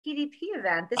PDP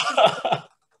event. This is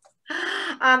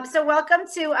so welcome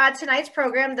to tonight's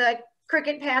program, The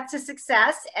Crooked Path to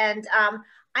Success. And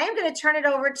I am going to turn it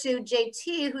over to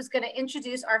JT, who's going to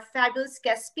introduce our fabulous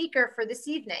guest speaker for this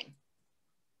evening.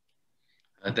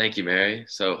 Thank you, Mary.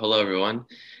 So hello, everyone,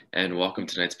 and welcome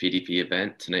to tonight's PDP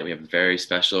event. Tonight we have a very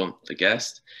special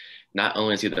guest. Not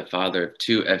only is he the father of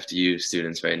 2 FDU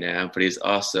students right now, but he's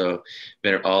also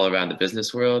been all around the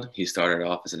business world. He started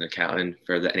off as an accountant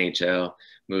for the NHL,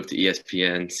 moved to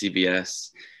ESPN, CBS,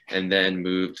 and then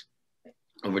moved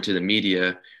over to the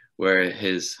media, where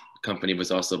his company was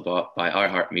also bought by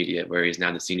iHeartMedia, where he's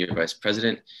now the senior vice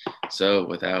president. So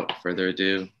without further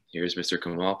ado, here's Mr.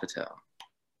 Kamal Patel.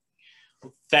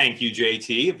 Thank you,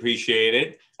 JT. Appreciate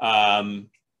it. And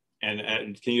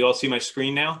can you all see my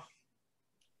screen now?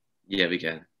 Yeah, we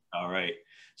can. All right.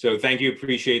 So thank you.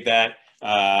 Appreciate that.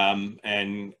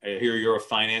 And I hear you're a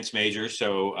finance major,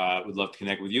 so would love to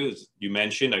connect with you. As you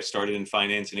mentioned, I started in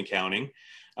finance and accounting.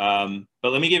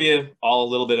 But let me give you all a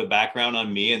little bit of background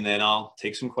on me, and then I'll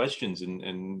take some questions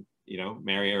and you know,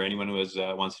 Mary or anyone who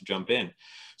wants to jump in.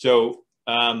 So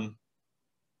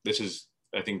this is,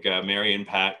 I think Mary and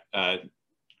Pat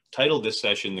titled this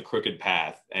session The Crooked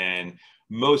Path, and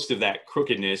most of that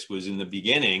crookedness was in the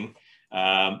beginning.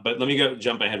 But let me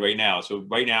jump ahead right now. So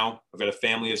right now I've got a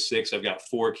family of 6. I've got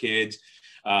 4 kids.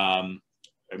 I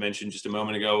mentioned just a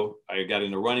moment ago, I got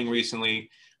into running recently.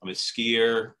 I'm a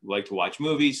skier, like to watch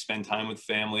movies, spend time with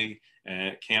family,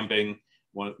 camping.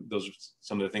 Those are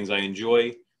some of the things I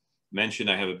enjoy. Mentioned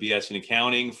I have a BS in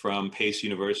accounting from Pace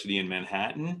University in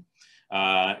Manhattan.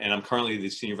 And I'm currently the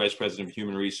Senior Vice President of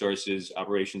Human Resources,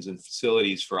 Operations and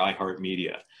Facilities for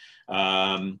iHeartMedia.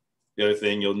 The other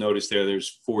thing you'll notice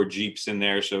there's 4 Jeeps in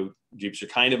there. So Jeeps are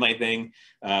kind of my thing.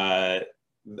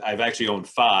 I've actually owned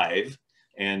 5.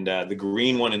 And the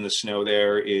green one in the snow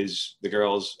there is the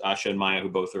girls, Asha and Maya, who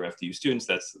both are FDU students.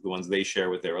 That's the ones they share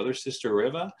with their other sister,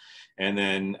 Riva. And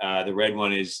then the red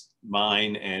one is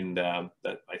mine. And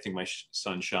that I think my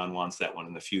son, Sean, wants that one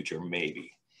in the future,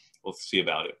 maybe. We'll see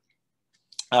about it.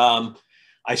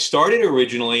 I started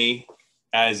originally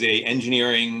as a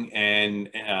engineering and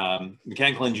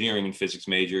mechanical engineering and physics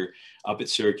major up at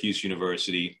Syracuse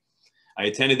University. I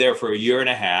attended there for a year and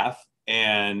a half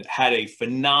and had a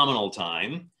phenomenal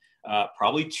time,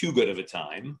 probably too good of a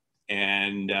time.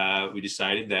 And we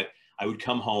decided that I would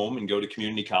come home and go to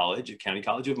community college at County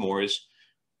College of Morris.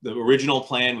 The original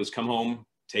plan was come home,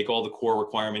 take all the core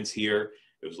requirements here.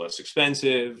 It was less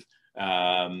expensive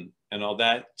and all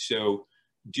that. So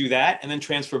do that and then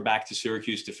transfer back to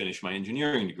Syracuse to finish my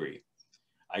engineering degree.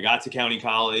 I got to County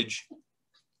College.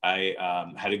 I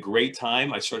had a great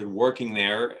time. I started working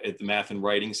there at the Math and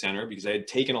Writing Center because I had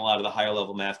taken a lot of the higher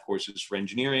level math courses for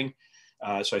engineering.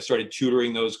 So I started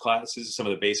tutoring those classes, some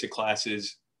of the basic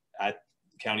classes at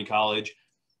County College.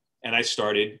 And I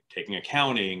started taking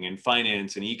accounting and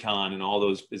finance and econ and all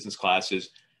those business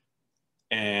classes.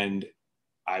 And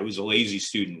I was a lazy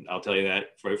student, I'll tell you that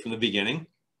right from the beginning.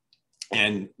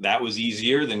 And that was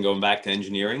easier than going back to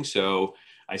engineering. So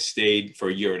I stayed for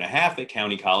a year and a half at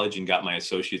County College and got my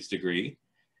associate's degree,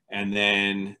 and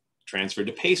then transferred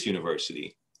to Pace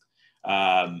University. When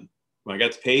I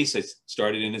got to Pace, I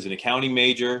started in as an accounting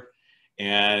major.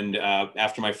 And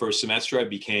after my first semester, I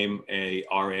became a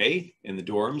RA in the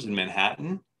dorms in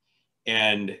Manhattan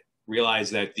and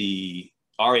realized that the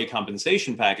RA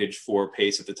compensation package for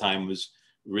Pace at the time was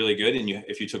really good. And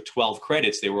if you took 12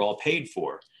 credits, they were all paid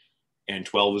for. And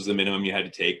 12 was the minimum you had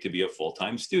to take to be a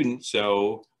full-time student.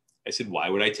 So I said, why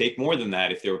would I take more than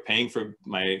that? If they were paying for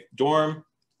my dorm,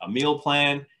 a meal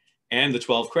plan, and the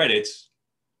 12 credits,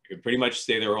 I could pretty much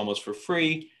stay there almost for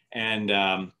free. And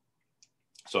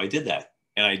so I did that.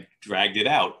 And I dragged it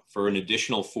out for an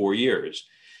additional 4 years.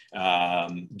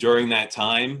 During that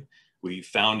time, we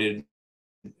founded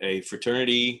a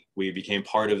fraternity. We became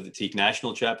part of the Teak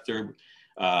National chapter.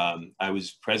 I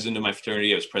was president of my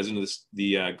fraternity. I was president of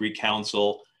the Greek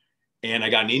Council, and I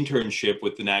got an internship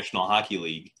with the National Hockey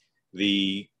League.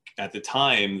 At the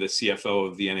time, the CFO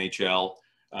of the NHL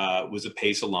was a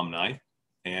Pace alumni,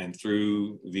 and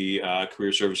through the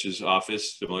Career Services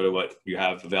Office, similar to what you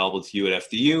have available to you at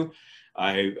FDU,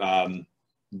 I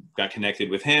got connected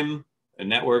with him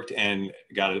and networked and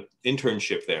got an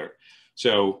internship there.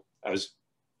 So I was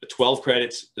 12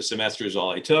 credits a semester is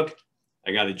all I took.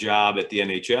 I got a job at the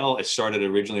NHL. I started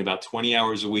originally about 20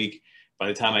 hours a week. By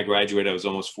the time I graduated, I was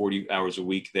almost 40 hours a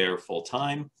week there full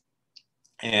time.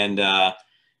 And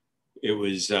it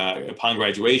was upon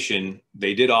graduation,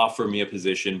 they did offer me a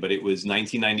position, but it was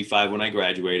 1995 when I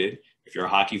graduated. If you're a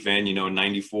hockey fan, you know, in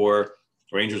 94,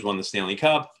 Rangers won the Stanley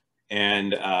Cup.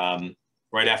 And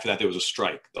right after that, there was a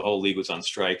strike. The whole league was on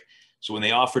strike. So when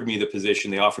they offered me the position,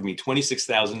 they offered me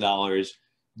 $26,000,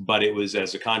 but it was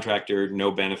as a contractor,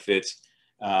 no benefits.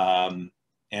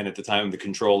 And at the time, the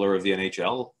controller of the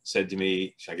NHL said to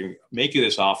me, I can make you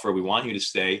this offer. We want you to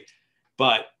stay.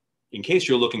 But in case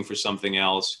you're looking for something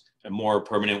else, a more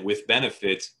permanent with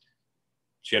benefits,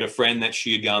 she had a friend that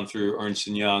she had gone through Ernst &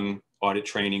 Young audit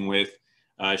training with.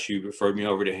 She referred me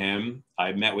over to him.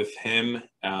 I met with him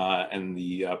and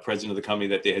the president of the company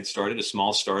that they had started, a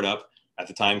small startup at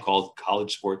the time called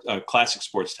Classic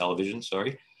Sports Television,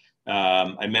 sorry.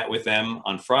 I met with them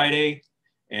on Friday,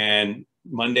 and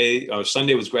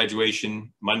Sunday was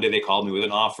graduation. Monday, they called me with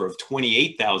an offer of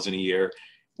 $28,000 a year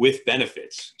with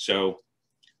benefits. So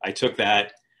I took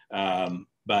that,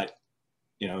 but,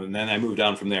 you know, and then I moved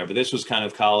on from there. But this was kind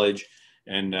of college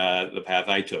and the path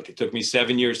I took. It took me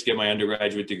 7 years to get my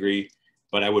undergraduate degree,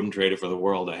 but I wouldn't trade it for the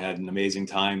world. I had an amazing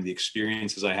time. The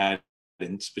experiences I had,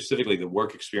 and specifically the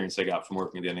work experience I got from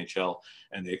working at the NHL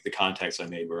and the contacts I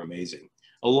made were amazing,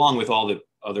 along with all the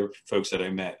other folks that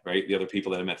I met, right? The other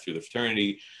people that I met through the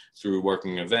fraternity, through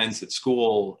working events at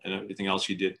school and everything else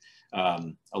you did.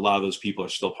 A lot of those people are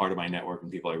still part of my network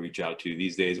and people I reach out to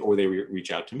these days, or they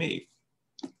reach out to me.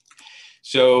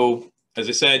 So as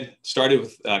I said, started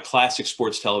with Classic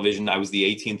Sports Television. I was the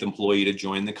 18th employee to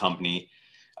join the company.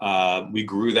 We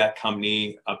grew that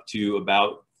company up to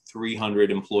about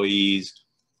 300 employees,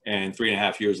 and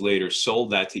 3.5 years later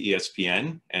sold that to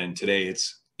ESPN, and today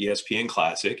it's ESPN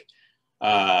Classic.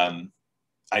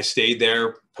 I stayed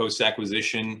there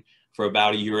post-acquisition for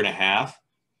about 1.5 years,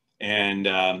 and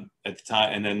at the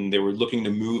time, and then they were looking to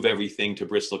move everything to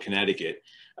Bristol, Connecticut.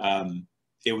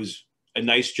 It was a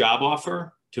nice job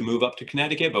offer to move up to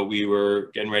Connecticut, but we were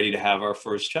getting ready to have our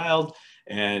first child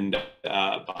and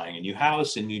buying a new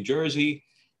house in New Jersey.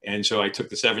 And so I took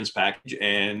the severance package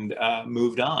and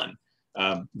moved on.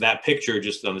 That picture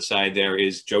just on the side there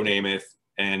is Joe Namath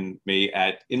and me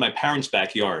in my parents'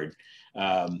 backyard.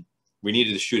 We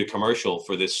needed to shoot a commercial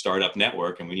for this startup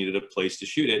network, and we needed a place to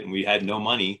shoot it. And we had no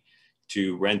money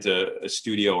to rent a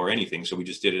studio or anything, so we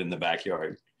just did it in the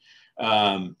backyard.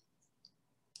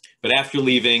 But after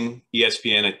leaving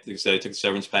ESPN, like I said, I took the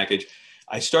severance package.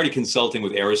 I started consulting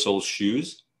with Aerosol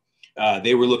Shoes.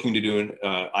 They were looking to do an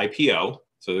IPO.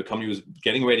 So the company was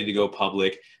getting ready to go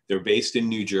public. They're based in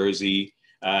New Jersey.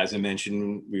 As I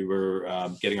mentioned, we were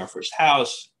getting our first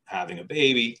house, having a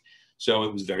baby. So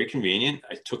it was very convenient.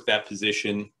 I took that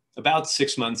position. About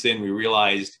 6 months in, we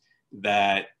realized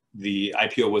that the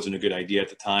IPO wasn't a good idea at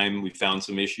the time. We found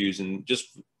some issues, and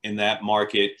just in that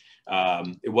market,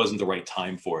 it wasn't the right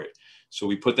time for it. So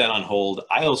we put that on hold.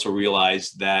 I also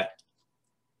realized that,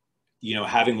 you know,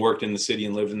 having worked in the city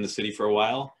and lived in the city for a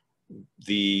while,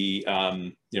 the,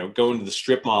 you know, going to the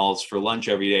strip malls for lunch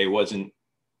every day wasn't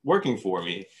working for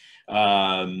me.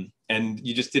 And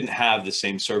you just didn't have the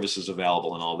same services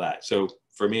available and all that. So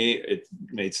for me, it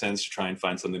made sense to try and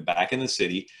find something back in the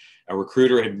city. A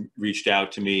recruiter had reached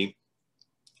out to me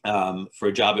for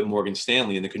a job at Morgan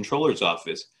Stanley in the controller's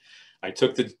office. I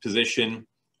took the position.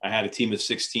 I had a team of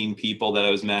 16 people that I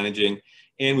was managing,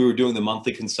 and we were doing the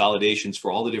monthly consolidations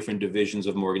for all the different divisions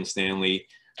of Morgan Stanley,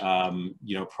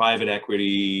 you know, private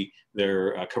equity,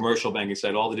 their commercial banking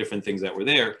side, all the different things that were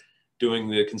there, doing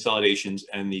the consolidations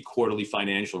and the quarterly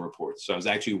financial reports. So I was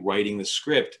actually writing the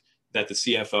script that the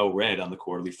CFO read on the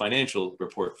quarterly financial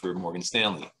report for Morgan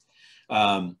Stanley.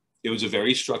 It was a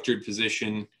very structured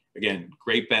position. Again,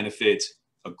 great benefits,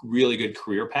 a really good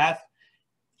career path.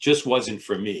 Just wasn't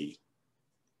for me.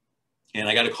 And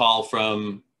I got a call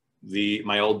from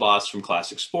my old boss from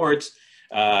Classic Sports,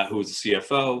 who was the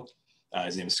CFO.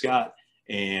 His name is Scott.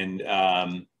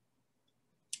 And,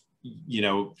 you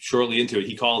know, shortly into it,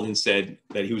 he called and said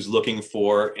that he was looking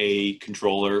for a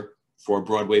controller for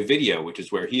Broadway Video, which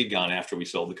is where he had gone after we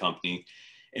sold the company.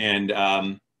 And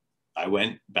I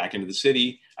went back into the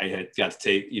city. I had got to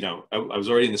take, you know, I was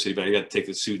already in the city, but I got to take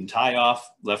the suit and tie off,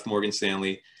 left Morgan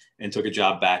Stanley, and took a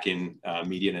job back in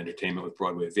media and entertainment with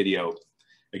Broadway Video.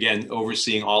 Again,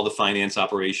 overseeing all the finance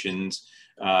operations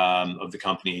of the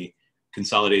company,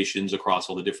 consolidations across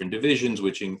all the different divisions,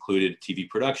 which included TV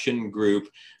production group,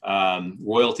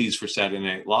 royalties for Saturday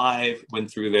Night Live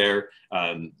went through there.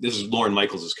 This is Lorne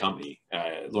Michaels' company.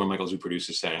 Lorne Michaels, who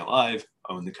produces Saturday Night Live,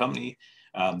 owned the company.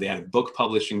 They had a book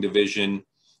publishing division,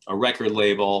 a record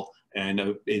label,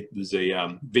 and it was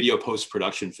a video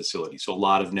post-production facility. So a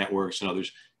lot of networks and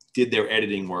others did their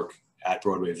editing work at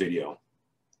Broadway Video.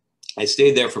 I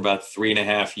stayed there for about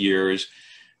 3.5 years,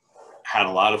 had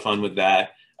a lot of fun with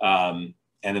that. And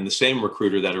then the same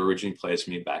recruiter that originally placed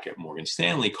me back at Morgan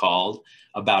Stanley called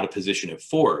about a position at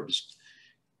Forbes.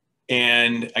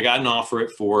 And I got an offer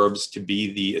at Forbes to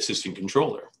be the assistant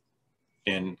controller.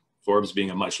 And Forbes being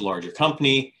a much larger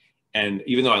company, and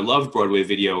even though I loved Broadway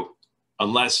video,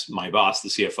 unless my boss, the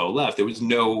CFO, left, there was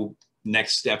no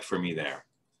next step for me there.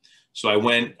 So I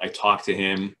went, I talked to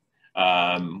him.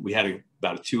 We had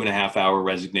about a 2.5-hour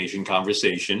resignation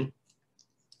conversation.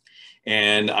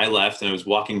 And I left, and I was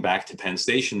walking back to Penn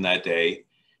Station that day.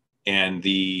 And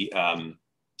the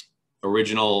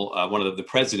original, one of the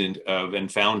president of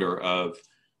and founder of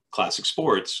Classic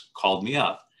Sports called me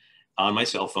up on my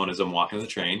cell phone as I'm walking the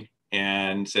train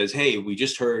and says, "Hey, we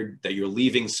just heard that you're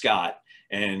leaving Scott,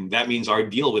 and that means our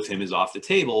deal with him is off the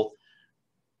table.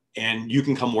 And you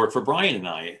can come work for Brian and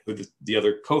I, who's the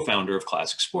other co-founder of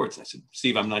Classic Sports." And I said,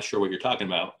 "Steve, I'm not sure what you're talking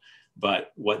about,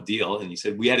 but what deal?" And he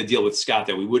said, "We had a deal with Scott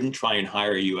that we wouldn't try and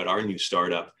hire you at our new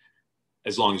startup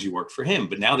as long as you work for him.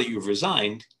 But now that you've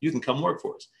resigned, you can come work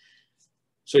for us."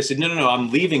 So I said, no, I'm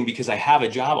leaving because I have a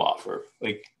job offer,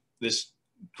 like this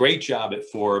great job at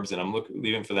Forbes, and I'm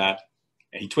leaving for that.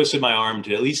 And he twisted my arm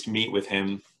to at least meet with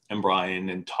him and Brian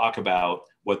and talk about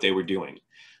what they were doing.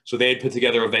 So they had put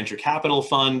together a venture capital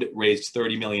fund, raised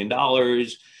 $30 million,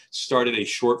 started a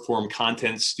short form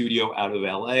content studio out of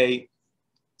LA,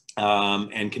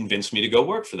 and convinced me to go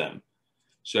work for them.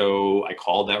 So I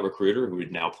called that recruiter who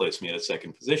had now placed me at a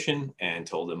second position and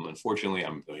told him, unfortunately,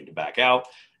 I'm going to back out.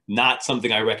 Not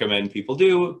something I recommend people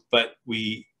do, but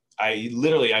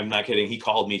I'm not kidding. He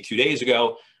called me 2 days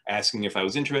ago asking if I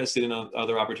was interested in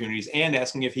other opportunities and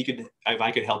asking if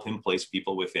I could help him place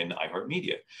people within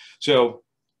iHeartMedia. So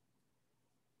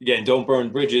again, don't burn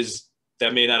bridges.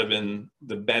 That may not have been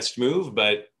the best move,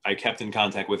 but I kept in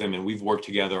contact with him and we've worked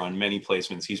together on many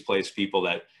placements. He's placed people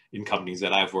in companies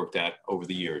that I've worked at over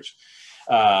the years.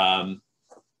 So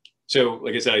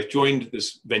like I said, I joined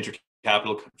this venture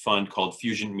capital fund called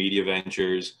Fusion Media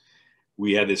Ventures.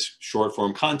 We had this short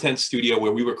form content studio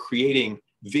where we were creating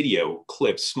video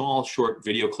clips, small short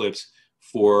video clips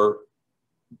for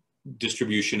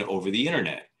distribution over the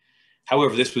internet.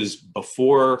 However, this was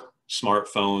before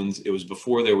smartphones. It was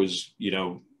before there was,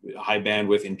 high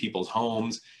bandwidth in people's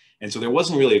homes. And so there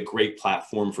wasn't really a great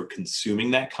platform for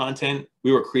consuming that content.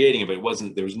 We were creating it, but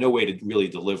there was no way to really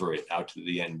deliver it out to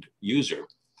the end user.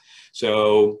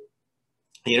 So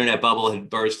the internet bubble had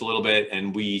burst a little bit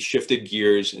and we shifted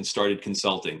gears and started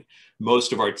consulting.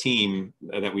 Most of our team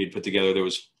that we had put together, there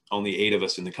was only 8 of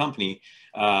us in the company,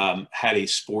 had a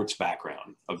sports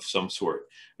background of some sort.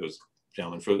 There was a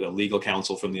gentleman from a legal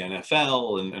counsel from the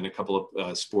NFL and a couple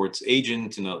of sports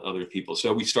agents and other people.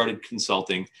 So we started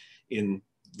consulting in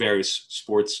various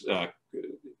sports,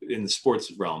 in the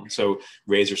sports realm. So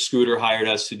Razor Scooter hired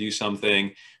us to do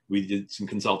something. We did some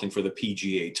consulting for the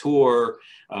PGA Tour,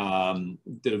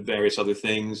 did various other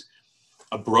things.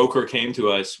 A broker came to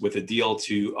us with a deal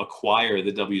to acquire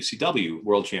the WCW,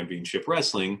 World Championship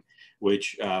Wrestling,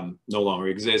 which no longer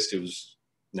exists. It was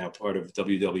now part of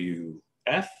WWF?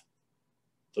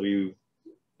 What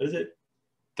is it?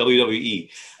 WWE.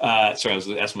 Sorry, I was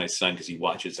asking my son because he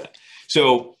watches that.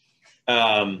 So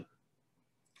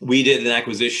we did an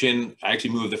acquisition. I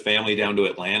actually moved the family down to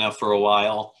Atlanta for a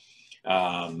while.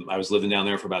 I was living down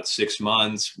there for about 6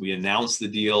 months. We announced the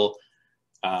deal,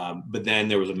 but then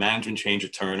there was a management change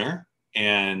at Turner,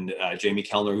 and Jamie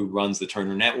Kellner, who runs the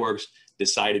Turner Networks,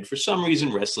 decided for some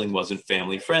reason wrestling wasn't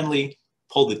family friendly,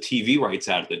 pulled the TV rights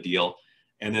out of the deal,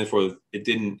 and therefore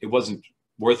it wasn't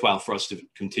worthwhile for us to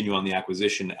continue on the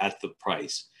acquisition at the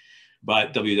price.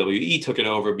 But WWE took it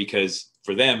over because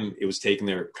for them it was taking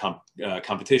their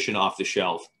competition off the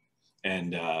shelf,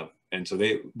 and so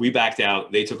we backed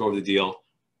out. They took over the deal,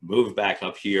 moved back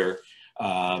up here,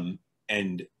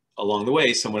 and along the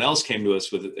way, someone else came to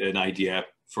us with an idea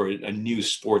for a new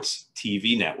sports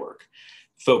TV network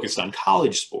focused on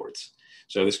college sports.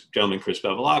 So this gentleman, Chris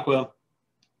Bevilacqua,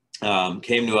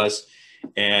 came to us,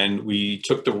 and we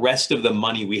took the rest of the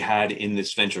money we had in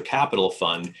this venture capital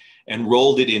fund and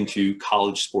rolled it into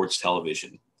college sports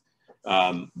television.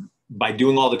 By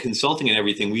doing all the consulting and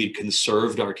everything, we had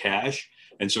conserved our cash.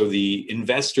 And so the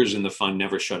investors in the fund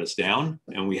never shut us down.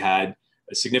 And we had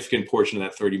a significant portion of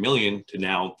that 30 million to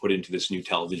now put into this new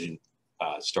television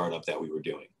startup that we were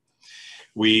doing.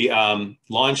 We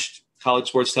launched college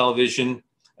sports television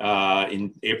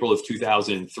in April of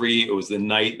 2003. It was the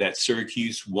night that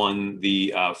Syracuse won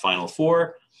the Final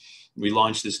Four. We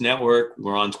launched this network.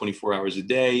 We're on 24 hours a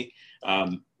day,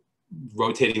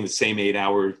 rotating the same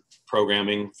 8-hour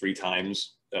programming 3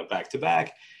 times back to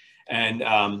back. And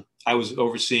I was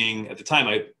overseeing at the time,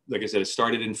 like I said, I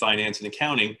started in finance and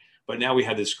accounting, but now we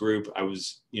had this group. I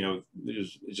was, there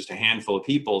was just a handful of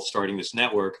people starting this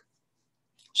network.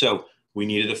 So We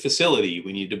needed a facility.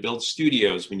 We needed to build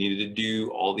studios. We needed to do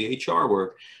all the HR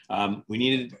work. We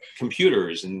needed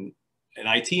computers and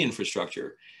IT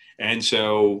infrastructure. And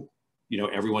so, you know,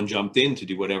 everyone jumped in to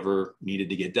do whatever needed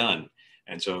to get done.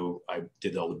 And so I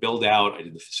did all the build out. I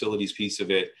did the facilities piece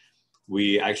of it.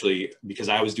 We actually, because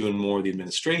I was doing more of the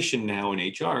administration now in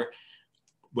HR,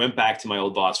 went back to my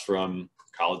old boss from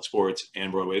college sports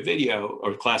and Broadway video,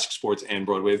 or classic sports and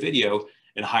Broadway video,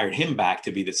 and hired him back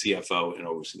to be the CFO and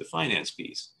oversee the finance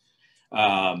piece.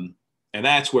 And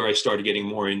that's where I started getting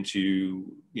more into,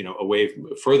 you know,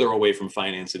 further away from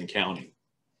finance and accounting,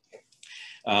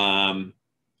 and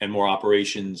more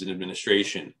operations and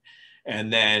administration.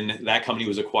 And then that company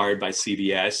was acquired by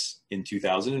CBS in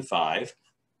 2005.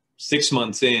 6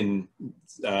 months in,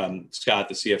 Scott,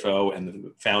 the CFO, and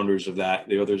the founders of that,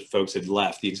 the other folks had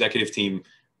left. The executive team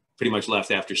pretty much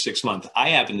left after 6 months. I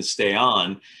happened to stay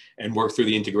on and work through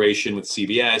the integration with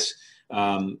CBS.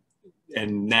 And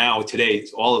now today,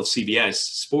 all of CBS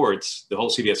sports, the whole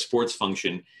CBS sports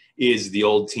function is the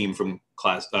old team from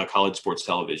college sports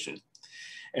television.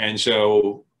 And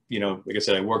so, you know, like I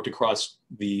said, I worked across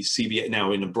the CBS,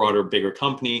 now in a broader, bigger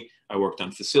company. I worked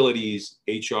on facilities,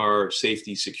 HR,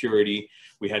 safety, security.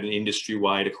 We had an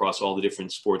industry-wide across all the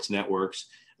different sports networks,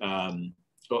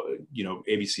 you know,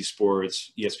 ABC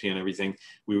Sports, ESPN, everything.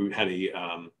 We had a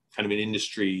kind of an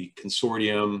industry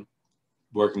consortium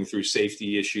working through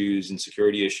safety issues and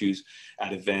security issues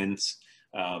at events.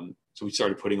 So we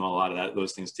started putting a lot of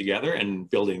those things together and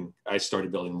I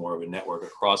started building more of a network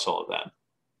across all of that.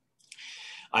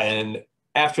 And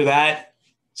after that,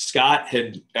 Scott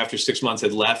had, after 6 months,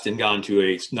 had left and gone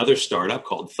to another startup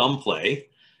called Thumbplay.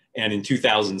 And in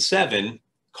 2007,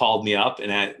 called me up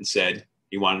and said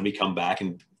he wanted me to come back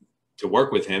and to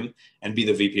work with him and be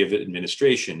the VP of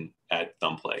administration at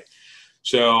Thumbplay.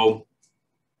 So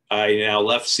I now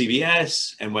left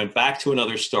CBS and went back to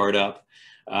another startup.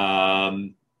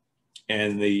 And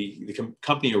the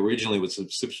company originally was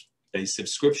a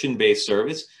subscription-based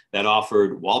service that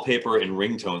offered wallpaper and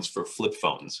ringtones for flip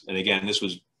phones. And again, this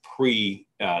was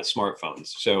pre-smartphones.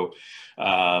 So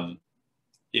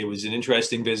it was an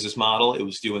interesting business model. It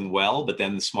was doing well, but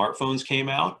then the smartphones came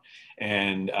out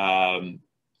and,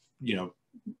 you know,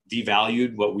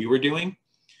 devalued what we were doing.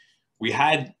 We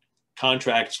had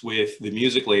contracts with the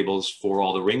music labels for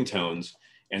all the ringtones.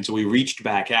 And so we reached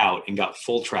back out and got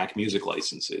full track music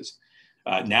licenses.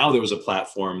 Now there was a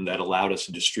platform that allowed us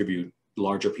to distribute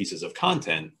larger pieces of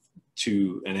content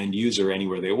to an end user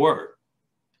anywhere they were.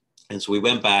 And so we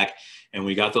went back and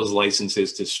we got those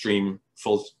licenses to stream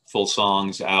full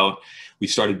songs out. We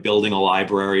started building a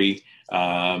library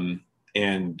and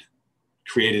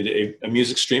created a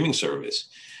music streaming service.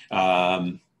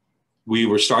 We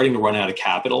were starting to run out of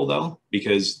capital though,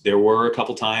 because there were a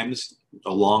couple times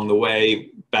along the way,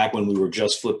 back when we were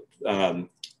just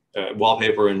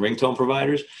wallpaper and ringtone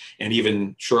providers, and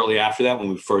even shortly after that, when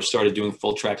we first started doing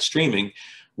full track streaming,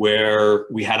 where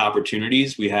we had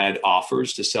opportunities, we had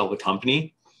offers to sell the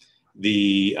company.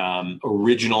 The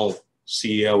original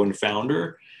CEO and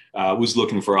founder was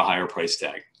looking for a higher price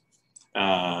tag.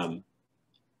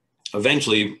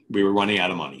 Eventually, we were running out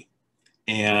of money.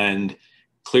 And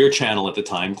Clear Channel at the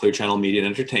time, Clear Channel Media and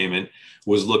Entertainment,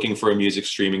 was looking for a music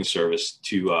streaming service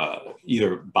to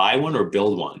either buy one or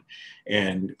build one.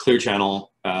 And Clear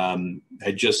Channel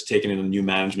had just taken in a new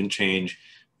management change.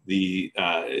 The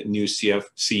new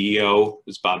CEO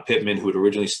was Bob Pittman, who had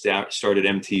originally started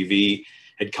MTV,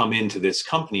 had come into this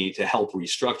company to help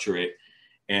restructure it.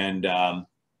 And again,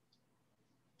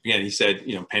 he said,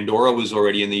 you know, Pandora was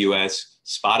already in the US,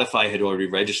 Spotify had already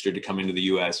registered to come into the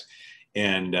US.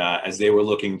 And as they were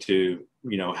looking to,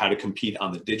 you know, how to compete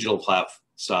on the digital platform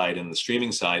side and the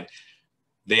streaming side,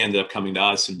 they ended up coming to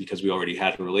us. And because we already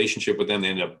had a relationship with them, they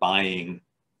ended up buying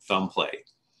Thumbplay.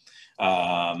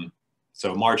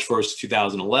 So March 1st,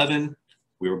 2011,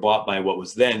 we were bought by what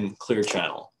was then Clear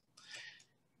Channel.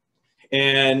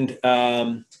 And,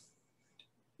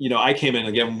 you know, I came in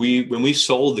again, when we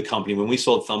sold the company, when we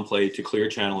sold Thumbplay to Clear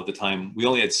Channel at the time, we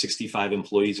only had 65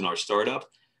 employees in our startup,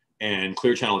 and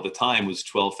Clear Channel at the time was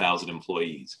 12,000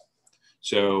 employees.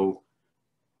 So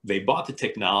they bought the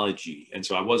technology. And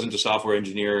so I wasn't a software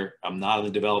engineer. I'm not on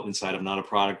the development side. I'm not a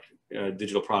product,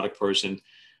 digital product person.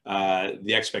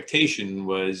 The expectation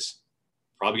was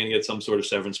probably going to get some sort of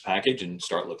severance package and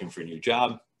start looking for a new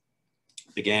job.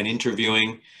 Began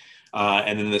interviewing.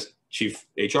 And then the chief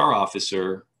HR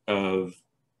officer of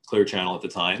Clear Channel at the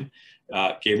time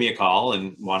gave me a call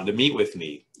and wanted to meet with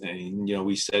me. And, you know,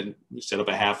 we set up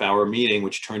a half-hour meeting,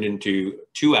 which turned into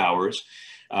 2 hours.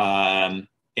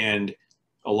 And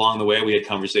along the way, we had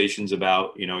conversations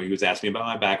about, you know, he was asking me about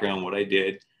my background, what I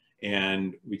did.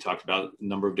 And we talked about a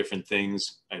number of different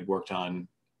things. I'd worked on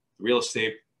real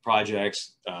estate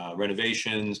projects,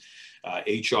 renovations,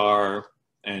 HR,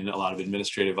 and a lot of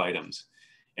administrative items.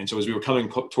 And so as we were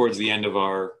coming towards the end of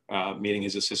our meeting,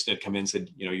 his assistant had come in and said,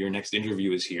 you know, your next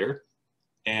interview is here.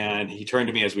 And he turned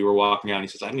to me as we were walking out and he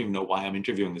says, I don't even know why I'm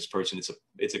interviewing this person.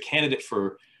 It's a candidate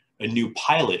for a new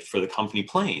pilot for the company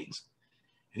planes.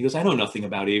 And he goes, I know nothing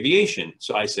about aviation.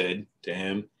 So I said to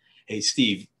him, hey,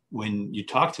 Steve, when you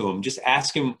talk to him, just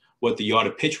ask him what the yaw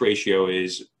to pitch ratio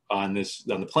is on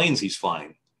the planes he's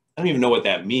flying. I don't even know what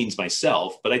that means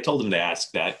myself, but I told him to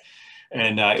ask that.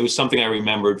 And it was something I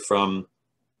remembered from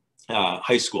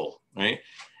high school, right?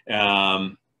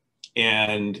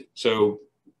 And so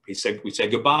we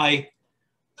said goodbye. A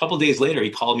couple of days later, he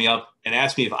called me up and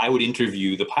asked me if I would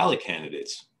interview the pilot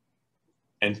candidates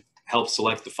and help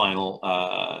select the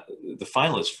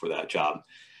finalists for that job.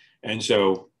 And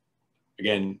so,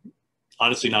 again,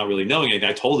 honestly, not really knowing anything,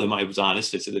 I told him I was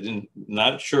honest. I said,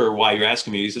 not sure why you're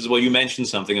asking me. He says, well, you mentioned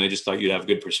something and I just thought you'd have a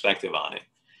good perspective on it.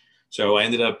 So I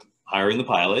ended up hiring the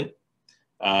pilot.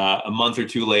 A month or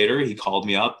two later, he called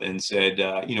me up and said,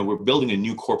 you know, we're building a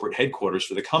new corporate headquarters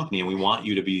for the company and we want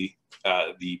you to be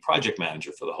the project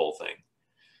manager for the whole thing.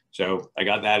 So I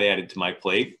got that added to my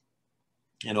plate.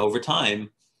 And over time,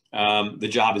 the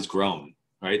job has grown,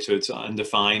 right? So it's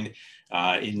undefined.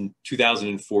 In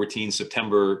 2014,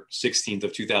 September 16th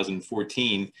of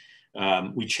 2014,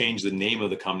 we changed the name of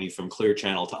the company from Clear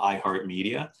Channel to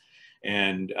iHeartMedia.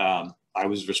 And I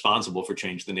was responsible for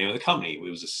changing the name of the company. It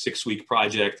was a 6-week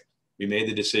project. We made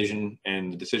the decision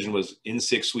and the decision was in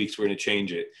 6 weeks, we're going to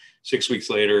change it. 6 weeks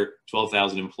later,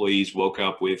 12,000 employees woke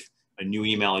up with a new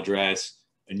email address,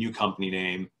 a new company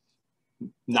name.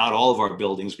 Not all of our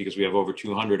buildings, because we have over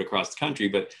 200 across the country,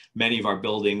 but many of our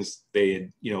buildings, they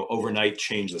had, you know, overnight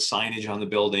changed the signage on the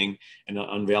building and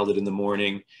unveiled it in the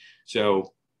morning.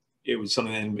 So it was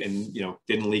something that, and you know,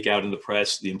 didn't leak out in the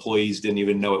press. The employees didn't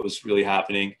even know it was really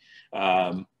happening.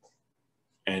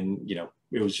 And, you know,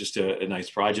 it was just a nice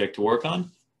project to work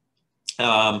on.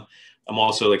 I'm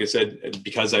also, like I said,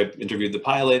 because I interviewed the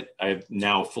pilot, I'm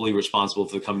now fully responsible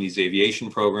for the company's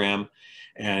aviation program.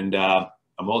 And I'm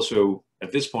also,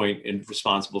 at this point,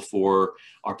 responsible for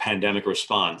our pandemic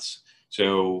response.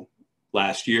 So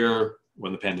last year,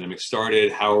 when the pandemic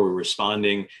started, how are we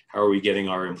responding? How are we getting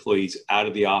our employees out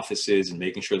of the offices and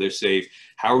making sure they're safe?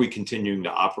 How are we continuing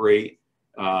to operate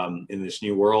in this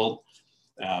new world?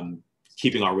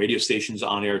 Keeping our radio stations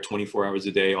on air 24 hours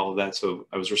a day, all of that. So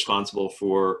I was responsible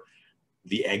for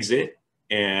the exit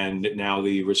and now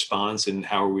the response and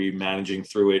how are we managing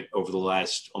through it over the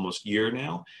last almost year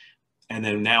now. And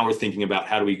then now we're thinking about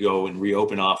how do we go and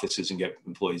reopen offices and get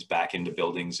employees back into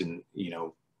buildings and, you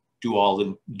know, do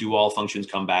all functions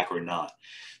come back or not.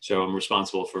 So I'm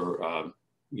responsible for,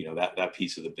 you know, that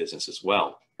piece of the business as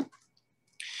well.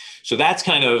 So that's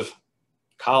kind of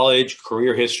college,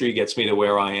 career history gets me to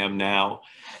where I am now.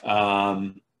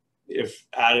 If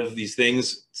out of these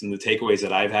things, some of the takeaways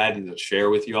that I've had and to share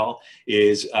with you all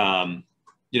is,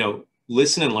 you know,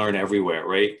 listen and learn everywhere,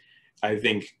 right? I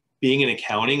think being in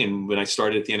accounting, and when I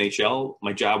started at the NHL,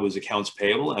 my job was accounts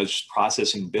payable. I was just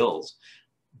processing bills,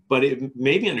 but it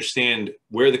made me understand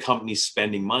where the company's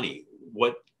spending money.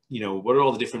 What are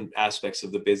all the different aspects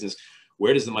of the business?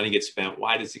 Where does the money get spent?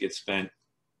 Why does it get spent?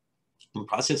 And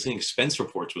processing expense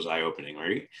reports was eye-opening,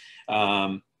 right?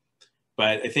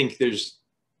 But I think there's,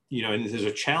 you know, and there's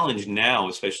a challenge now,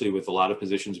 especially with a lot of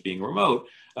positions being remote,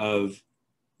 of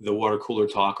the water cooler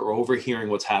talk or overhearing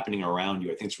what's happening around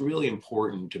you. I think it's really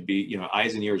important to be, you know,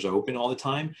 eyes and ears open all the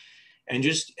time, and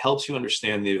just helps you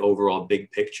understand the overall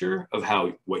big picture of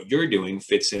how what you're doing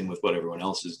fits in with what everyone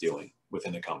else is doing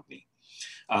within the company.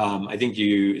 I think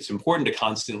it's important to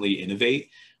constantly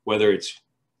innovate, whether it's,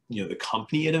 you know, the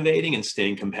company innovating and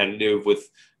staying competitive with,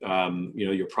 you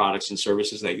know, your products and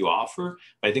services that you offer.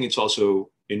 But I think it's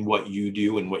also in what you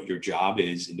do and what your job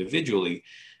is individually.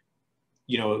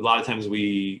 You know, a lot of times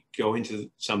we go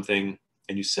into something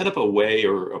and you set up a way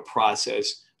or a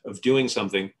process of doing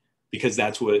something because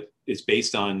that's what is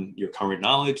based on your current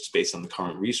knowledge, it's based on the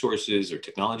current resources or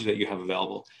technology that you have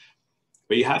available.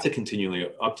 But you have to continually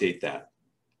update that.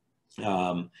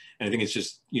 And I think it's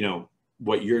just, you know,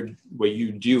 what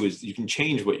you do is you can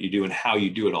change what you do and how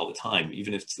you do it all the time.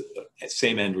 Even if it's the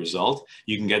same end result,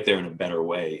 you can get there in a better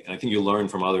way. And I think you learn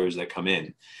from others that come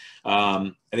in.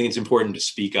 I think it's important to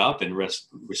speak up and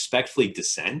respectfully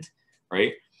dissent,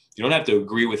 right? You don't have to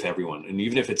agree with everyone. And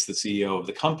even if it's the CEO of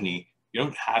the company, you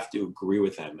don't have to agree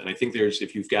with them. And I think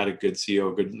if you've got a good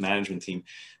CEO, a good management team,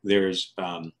 they're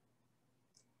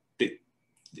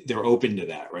open to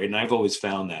that, right? And I've always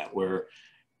found that where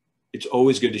it's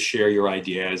always good to share your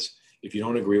ideas. If you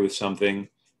don't agree with something,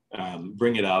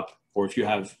 bring it up. Or if you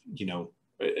have, you know,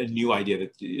 a new idea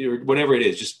that, or whatever it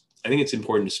is, just, I think it's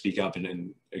important to speak up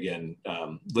and again,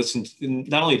 listen,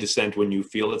 not only dissent when you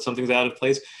feel that something's out of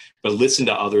place, but listen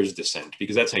to others' dissent,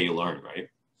 because that's how you learn, right?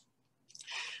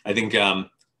 I think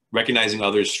recognizing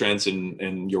others' strengths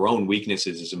and your own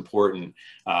weaknesses is important.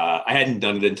 I hadn't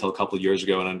done it until a couple of years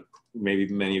ago, and maybe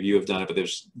many of you have done it, but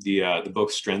there's the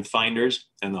book Strength Finders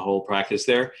and the whole practice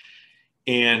there.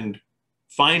 And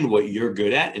find what you're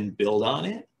good at and build on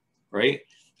it, right?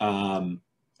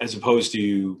 As opposed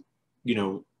to, you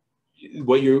know,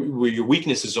 where your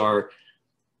weaknesses are.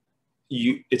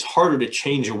 It's harder to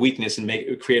change a weakness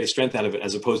and create a strength out of it,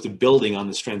 as opposed to building on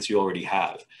the strengths you already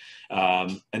have.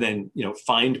 And then, you know,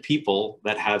 find people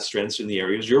that have strengths in the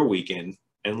areas you're weak in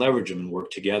and leverage them and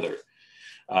work together.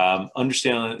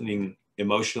 Understanding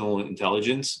emotional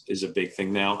intelligence is a big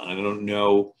thing now. And I don't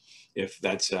know if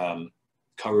that's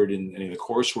covered in any of the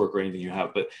coursework or anything you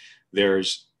have, but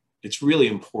it's really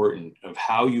important of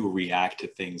how you react to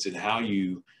things and how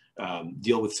you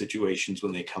deal with situations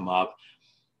when they come up.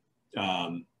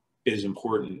 Is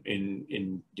important in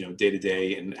you know, day to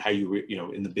day, and how you you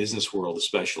know, in the business world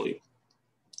especially.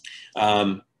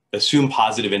 Assume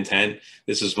positive intent.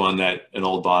 This is one that an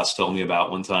old boss told me about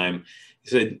one time. He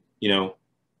said, you know,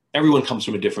 everyone comes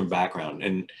from a different background,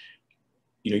 and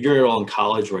you know, you're all in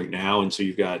college right now, and so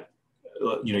you've got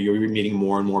you know, you're meeting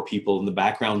more and more people, and the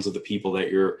backgrounds of the people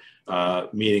that you're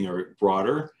meeting are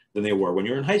broader than they were when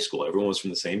you're in high school. Everyone was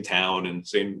from the same town and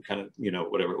same kind of, you know,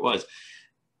 whatever it was.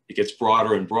 It gets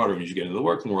broader and broader, and as you get into the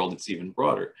working world, it's even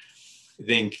broader. I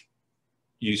think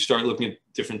you start looking at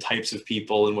different types of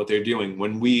people and what they're doing.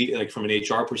 When we, like from an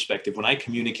HR perspective, when I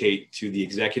communicate to the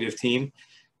executive team,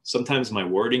 sometimes my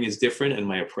wording is different and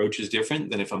my approach is different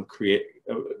than if I'm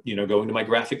you know, going to my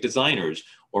graphic designers,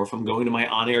 or if I'm going to my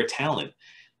on-air talent.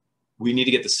 We need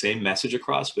to get the same message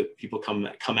across, but people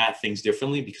come at things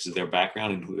differently because of their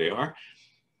background and who they are.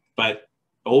 But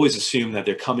always assume that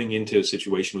they're coming into a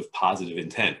situation with positive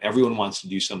intent. Everyone wants to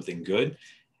do something good.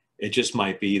 It just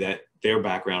might be that their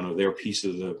background or their piece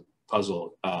of the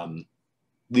puzzle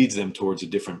leads them towards a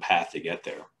different path to get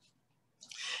there.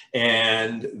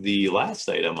 And the last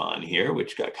item on here,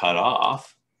 which got cut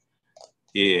off,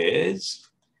 is,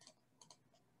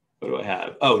 what do I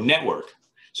have? Oh, network.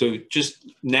 So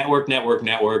just network,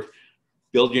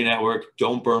 build your network,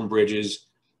 don't burn bridges.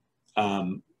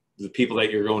 The people that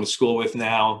you're going to school with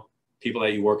now, people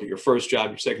that you work at your first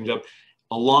job, your second job,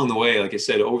 along the way, like I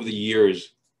said, over the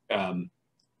years,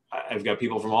 I've got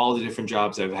people from all the different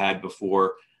jobs I've had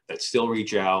before that still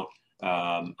reach out.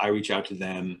 I reach out to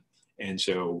them. And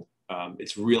so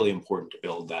it's really important to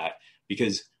build that,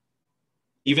 because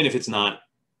even if it's not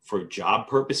for job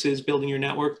purposes, building your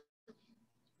network,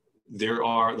 there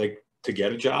are, like, to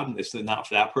get a job, it's not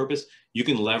for that purpose, you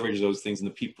can leverage those things in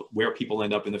the people, where people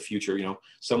end up in the future. You know,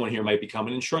 someone here might become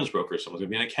an insurance broker, someone's gonna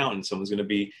be an accountant, someone's gonna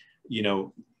be, you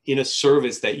know, in a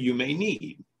service that you may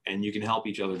need, and you can help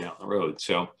each other down the road.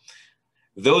 So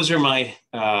those are my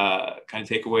kind of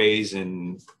takeaways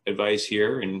and advice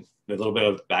here, and a little bit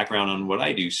of background on what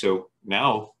I do. So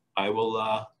now I will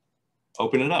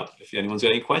open it up if anyone's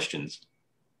got any questions.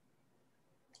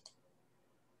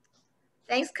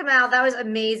 Thanks, Kamal. That was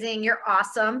amazing. You're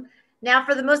awesome. Now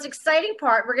for the most exciting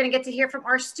part, we're going to get to hear from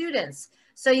our students.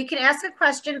 So you can ask a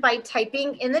question by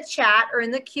typing in the chat or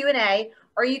in the Q&A,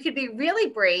 or you could be really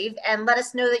brave and let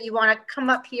us know that you want to come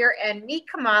up here and meet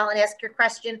Kamal and ask your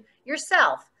question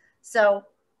yourself. So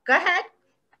go ahead.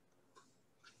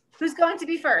 Who's going to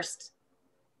be first?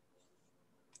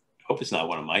 Hope it's not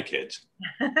one of my kids.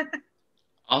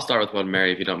 I'll start with one,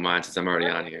 Mary, if you don't mind, since I'm already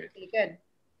on here. Good.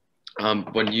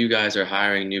 When you guys are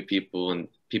hiring new people and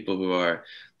people who are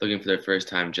looking for their first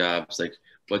time jobs, like,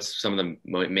 what's some of the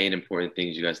main important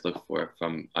things you guys look for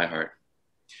from iHeart?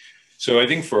 So I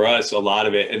think for us, a lot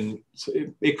of it, and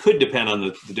it could depend on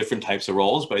the different types of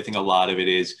roles, but I think a lot of it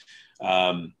is,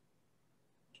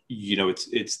 you know,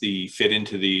 it's the fit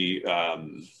into the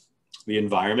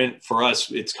environment. For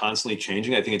us, it's constantly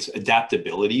changing. I think it's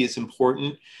adaptability is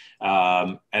important.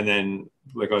 And then,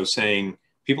 like I was saying,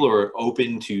 people who are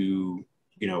open to,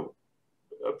 you know,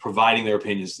 providing their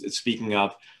opinions, speaking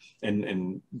up,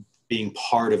 and being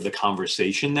part of the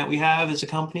conversation that we have as a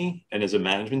company and as a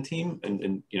management team,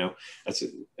 and you know, that's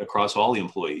across all the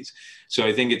employees. So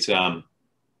I think it's, you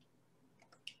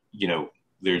know,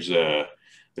 there's a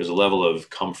level of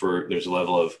comfort, there's a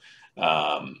level of,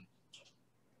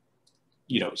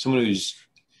 you know, someone who's,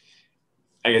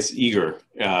 I guess, eager.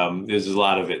 There's a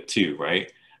lot of it too,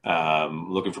 right?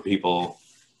 Looking for people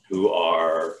who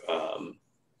are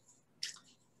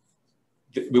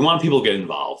we want people to get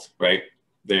involved, right?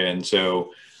 And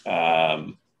so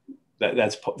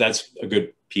that's a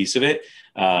good piece of it.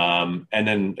 And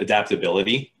then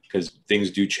adaptability, because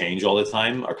things do change all the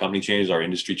time. Our company changes, our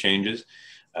industry changes.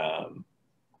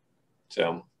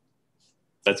 So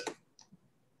that's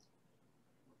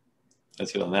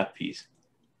it on that piece.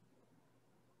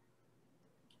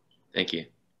 Thank you.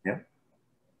 Yeah.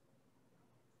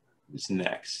 What's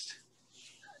next?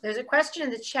 There's a question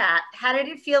in the chat. How did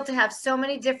it feel to have so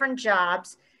many different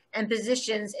jobs and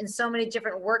positions in so many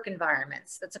different work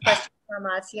environments? That's a question from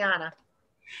Tiana.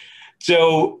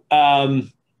 So,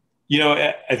 you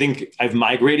know, I think I've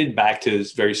migrated back to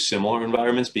very similar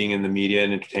environments, being in the media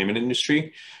and entertainment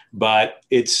industry, but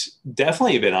it's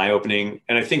definitely been eye-opening.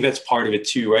 And I think that's part of it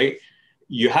too, right?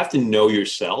 You have to know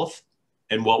yourself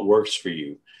and what works for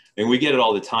you. And we get it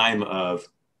all the time of,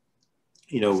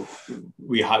 you know,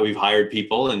 we've hired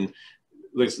people, and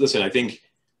listen, I think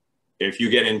if you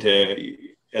get into,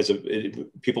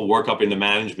 people work up into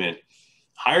management,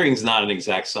 hiring is not an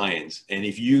exact science. And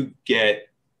if you get,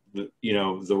 you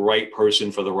know, the right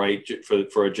person for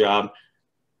for a job,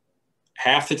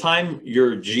 half the time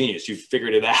you're a genius, you've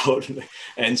figured it out.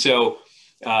 And so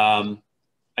I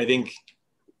think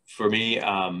for me,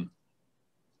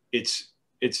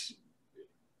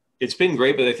 it's been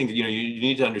great, but I think, you know, you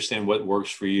need to understand what works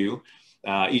for you.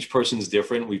 Each person's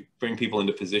different. We bring people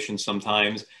into positions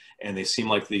sometimes and they seem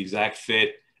like the exact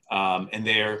fit. And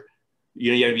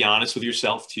you know, you gotta be honest with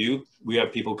yourself too. We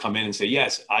have people come in and say,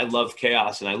 yes, I love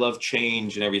chaos and I love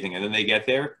change and everything. And then they get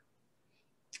there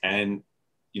and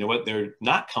you know what, they're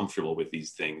not comfortable with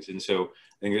these things. And so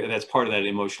I think that's part of that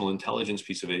emotional intelligence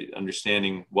piece of it.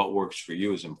 Understanding what works for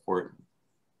you is important.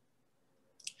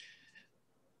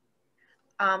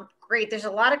 Great. There's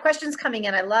a lot of questions coming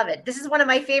in. I love it. This is one of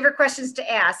my favorite questions to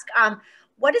ask.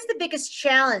 What is the biggest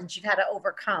challenge you've had to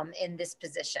overcome in this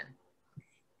position?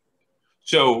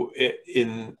 So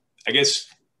I guess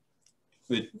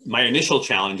my initial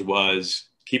challenge was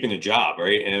keeping a job,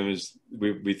 right? And it was,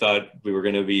 we thought we were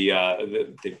going to be,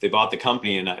 they bought the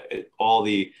company, and all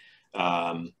the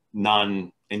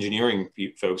non-engineering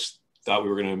folks thought we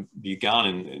were going to be gone,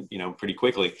 and you know, pretty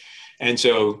quickly. And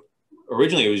so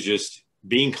originally it was just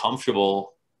being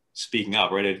comfortable speaking up,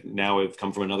 right? Now I've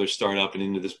come from another startup and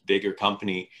into this bigger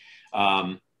company.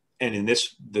 And in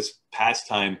this past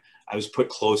time, I was put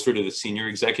closer to the senior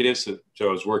executives. So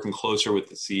I was working closer with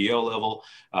the CEO level,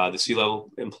 the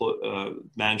C-level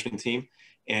management team.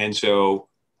 And so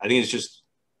I think it's just,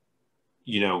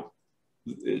 you know,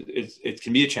 it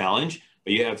can be a challenge,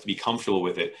 but you have to be comfortable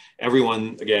with it.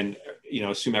 Everyone, again, you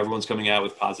know, assume everyone's coming out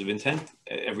with positive intent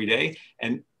every day,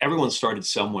 and everyone started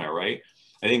somewhere, right?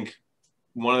 I think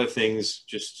one of the things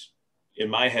just in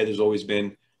my head has always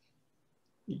been,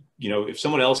 you know, if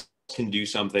someone else can do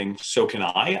something, so can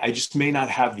I. I just may not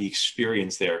have the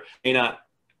experience there.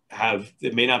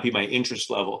 It may not be my interest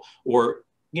level, or,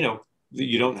 you know,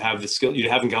 you don't have the skill, you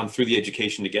haven't gone through the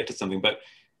education to get to something. But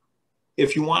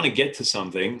if you want to get to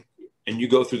something and you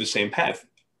go through the same path,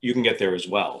 you can get there as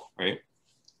well, right?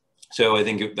 So I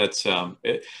think that's, I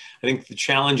think the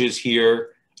challenges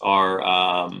here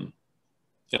are,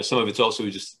 you know, some of it's also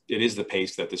just, it is the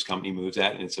pace that this company moves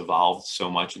at, and it's evolved so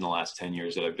much in the last 10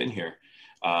 years that I've been here.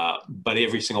 But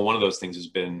every single one of those things has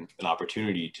been an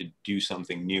opportunity to do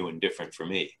something new and different for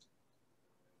me.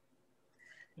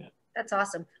 Yeah. That's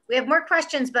awesome. We have more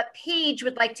questions, but Paige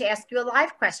would like to ask you a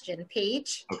live question.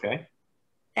 Paige. Okay.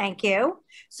 Thank you.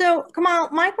 So Kamal,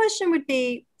 my question would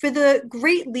be, for the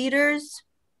great leaders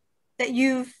that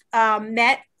you've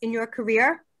met in your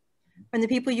career and the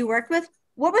people you worked with,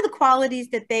 what were the qualities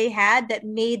that they had that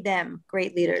made them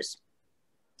great leaders?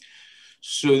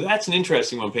 So that's an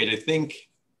interesting one, Paige. I think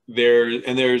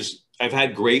I've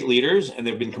had great leaders, and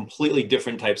there've been completely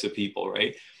different types of people,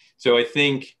 right? So I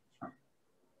think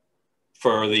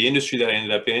for the industry that I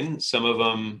ended up in, some of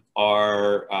them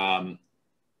are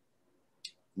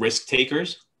risk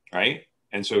takers, right?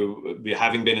 And so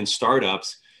having been in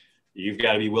startups, you've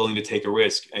got to be willing to take a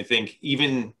risk. I think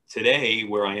even today,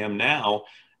 where I am now,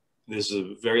 this is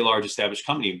a very large established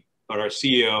company, but our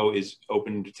CEO is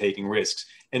open to taking risks.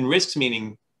 And risks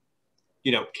meaning,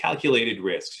 you know, calculated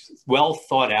risks, well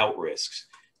thought out risks.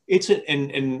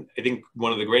 And I think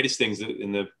one of the greatest things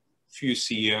in the few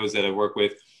CEOs that I work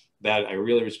with that I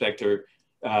really respect are,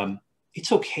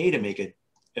 it's okay to make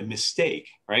a mistake,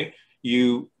 right?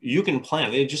 You can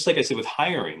plan, just like I said with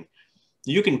hiring,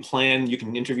 you can plan, you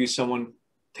can interview someone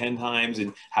 10 times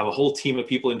and have a whole team of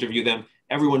people interview them.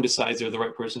 Everyone decides they're the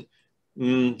right person.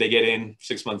 They get in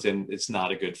 6 months in, it's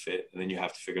not a good fit. And then you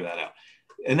have to figure that out.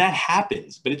 And that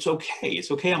happens, but it's okay.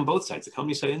 It's okay on both sides, the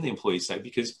company side and the employee side,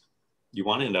 because you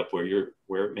want to end up where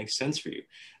it makes sense for you.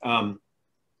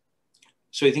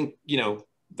 So I think,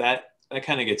 that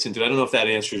kind of gets into it. I don't know if that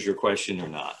answers your question or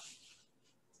not.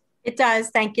 It does.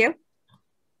 Thank you.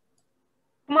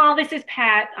 Well, this is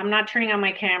Pat. I'm not turning on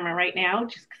my camera right now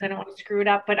just because I don't want to screw it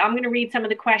up, but I'm going to read some of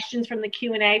the questions from the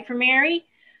Q&A for Mary.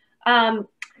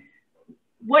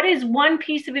 What is one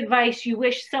piece of advice you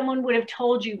wish someone would have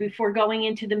told you before going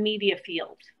into the media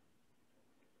field?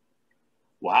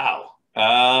 Wow.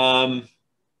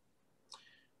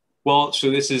 Well,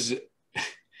 so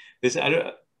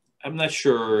I'm not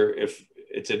sure if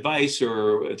it's advice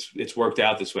or it's worked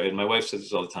out this way. And my wife says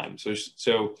this all the time.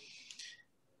 So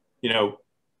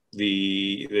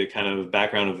the kind of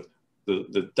background of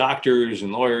the doctors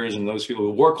and lawyers and those people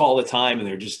who work all the time, and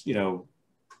they're just,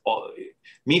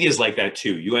 media is like that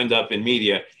too. You end up in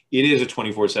media. It is a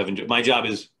 24/7 job. My job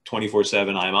is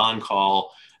 24/7. I'm on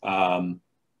call. And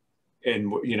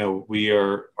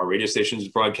our radio stations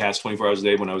broadcast 24 hours a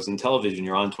day. When I was in television,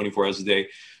 you're on 24 hours a day.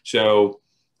 So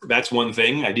that's one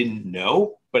thing I didn't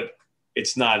know, but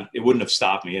it wouldn't have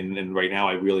stopped me. And right now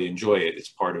I really enjoy it. It's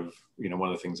part of, one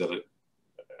of the things that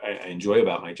I enjoy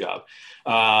about my job.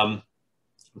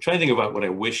 I'm trying to think about what I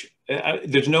wish.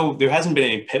 There hasn't been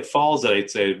any pitfalls that I'd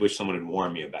say I wish someone had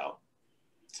warned me about.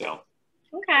 So.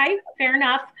 Okay, fair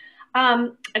enough.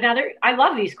 I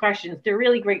love these questions. They're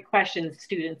really great questions,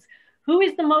 students. Who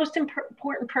is the most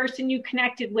important person you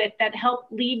connected with that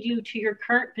helped lead you to your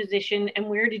current position, and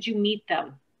where did you meet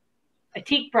them?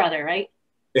 Atik brother, right?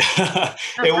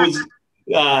 It was.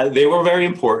 They were very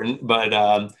important, but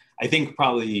I think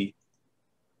probably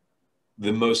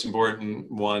the most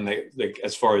important one, like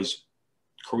as far as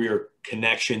career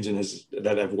connections and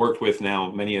that I've worked with now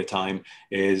many a time,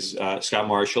 is Scott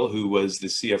Marshall, who was the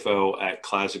CFO at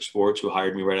Classic Sports, who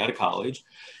hired me right out of college.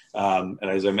 And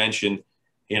as I mentioned,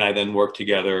 he and I then worked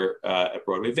together at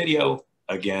Broadway Video,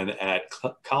 again at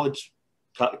Classic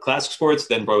Sports,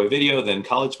 then Broadway Video, then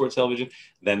College Sports Television,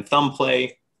 then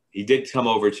Thumbplay. He did come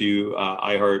over to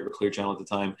iHeart or Clear Channel at the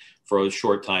time for a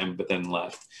short time, but then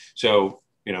left. So,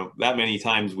 that many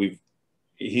times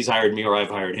he's hired me or I've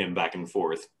hired him back and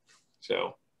forth.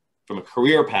 So from a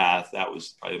career path, that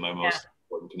was probably my most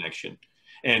important connection.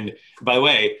 And by the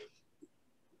way,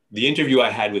 the interview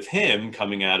I had with him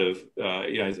coming out of,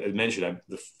 as I mentioned,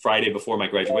 the Friday before my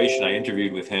graduation, I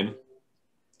interviewed with him.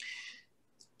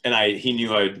 And he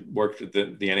knew I'd worked at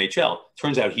the NHL.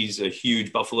 Turns out he's a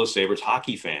huge Buffalo Sabres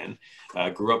hockey fan,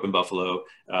 grew up in Buffalo.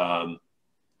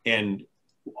 And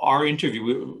our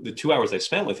interview, the 2 hours I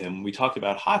spent with him, we talked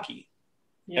about hockey.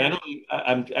 Yeah.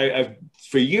 And I've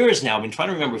for years now, I've been trying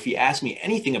to remember if he asked me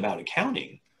anything about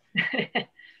accounting.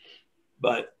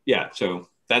 But yeah, so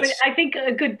that's. But I think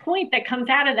a good point that comes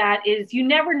out of that is you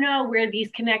never know where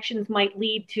these connections might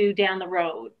lead to down the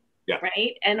road. Yeah.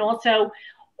 Right. And also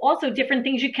different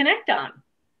things you connect on.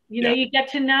 You get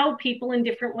to know people in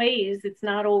different ways. It's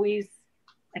not always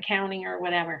accounting or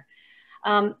whatever.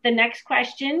 The next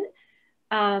question.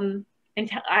 I'm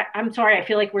sorry, I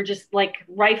feel like we're just like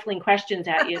rifling questions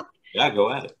at you. Yeah, go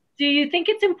at it. Do you think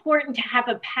it's important to have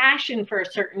a passion for a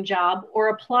certain job or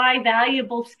apply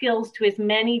valuable skills to as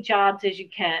many jobs as you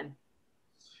can?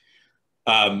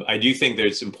 I do think that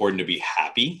it's important to be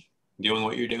happy doing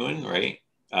what you're doing, right?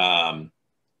 And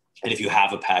if you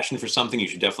have a passion for something, you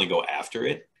should definitely go after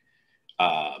it.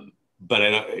 But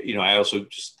I also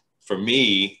just, for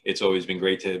me, it's always been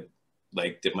great to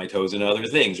dip my toes into other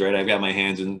things, right? I've got my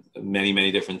hands in many,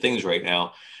 many different things right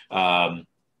now.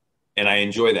 And I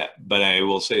enjoy that. But I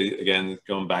will say, again,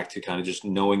 going back to kind of just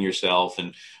knowing yourself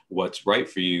and what's right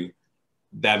for you,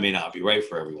 that may not be right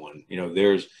for everyone.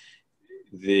 There is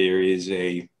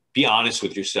be honest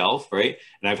with yourself, right?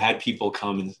 And I've had people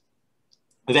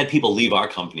leave our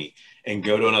company and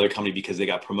go to another company because they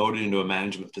got promoted into a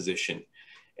management position.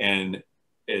 And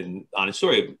honest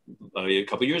story, a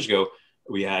couple of years ago,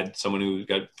 we had someone who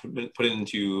got put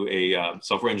into a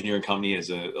software engineering company as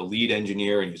a lead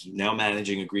engineer, and he's now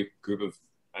managing a group of,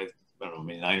 I don't know,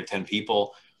 maybe 9 or 10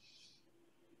 people.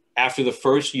 After the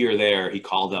first year there, he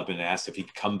called up and asked if he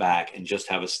could come back and just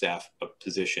have a staff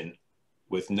position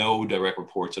with no direct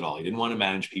reports at all. He didn't want to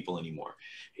manage people anymore.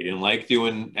 He didn't like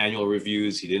doing annual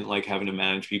reviews. He didn't like having to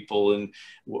manage people and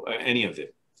any of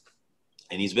it.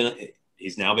 And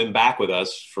he's now been back with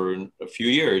us for a few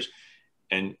years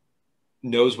and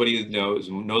knows what he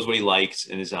knows what he likes,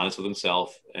 and is honest with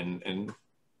himself. And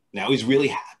now he's really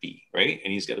happy, right?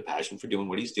 And he's got a passion for doing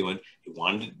what he's doing. He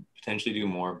wanted to potentially do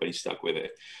more, but he stuck with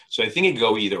it. So I think it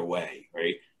go either way,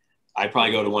 right? I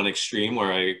probably go to one extreme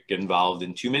where I get involved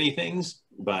in too many things,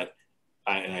 but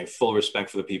I have full respect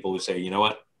for the people who say, you know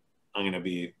what, I'm going to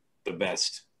be the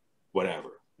best, whatever.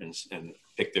 and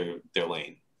pick their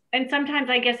lane. And sometimes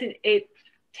I guess it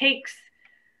takes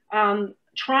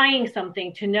trying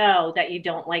something to know that you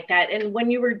don't like that. And when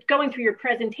you were going through your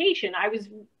presentation, I was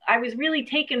really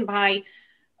taken by,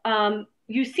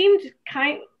 you seemed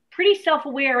pretty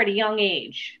self-aware at a young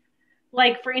age.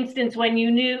 Like, for instance, when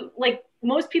you knew, like,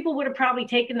 most people would have probably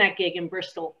taken that gig in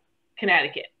Bristol,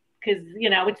 Connecticut, because, you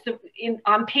know,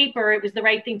 on paper, it was the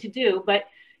right thing to do, but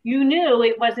you knew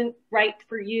it wasn't right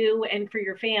for you and for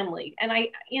your family. And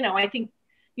I think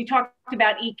you talked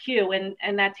about EQ,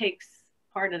 and that takes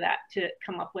part of that to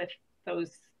come up with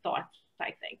those thoughts,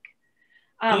 I think.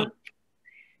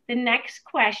 The next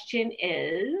question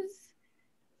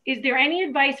is there any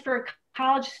advice for a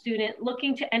college student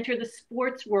looking to enter the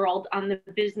sports world on the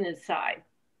business side?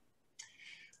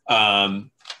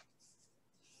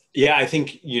 Yeah, I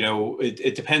think,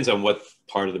 it depends on what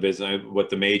part of the business, what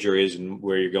the major is and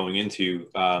where you're going into.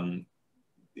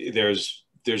 There's,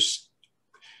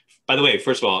 by the way,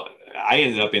 first of all, I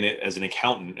ended up in it as an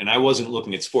accountant, and I wasn't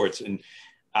looking at sports, and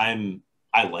I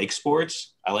like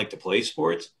sports. I like to play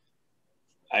sports.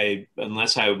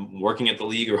 Unless I'm working at the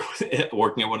league or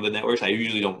working at one of the networks, I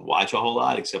usually don't watch a whole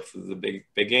lot except for the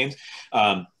big games.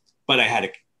 But I had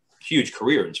a huge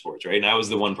career in sports, right? And I was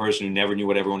the one person who never knew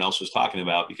what everyone else was talking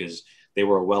about because they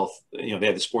were a wealth, they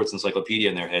had the sports encyclopedia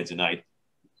in their heads, and I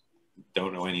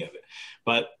don't know any of it.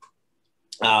 But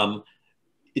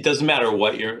it doesn't matter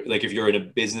what like, if you're in a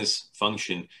business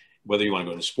function, whether you want to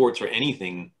go into sports or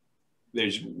anything,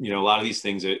 there's, a lot of these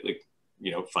things that, like,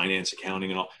 finance,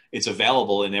 accounting, and all, it's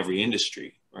available in every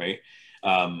industry, right?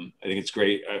 I think it's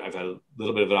great. I've had a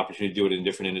little bit of an opportunity to do it in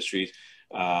different industries.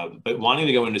 But wanting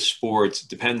to go into sports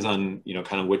depends on,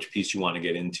 kind of which piece you want to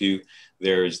get into.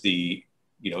 There's the,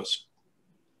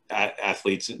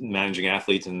 athletes, managing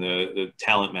athletes, and the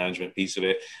talent management piece of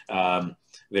it.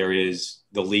 There is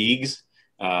the leagues.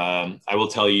 I will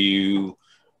tell you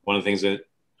one of the things that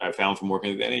I found from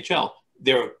working at the NHL,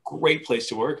 they're a great place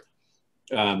to work.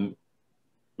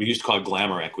 We used to call it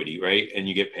glamour equity, right? And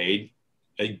you get paid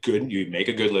you make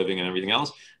a good living and everything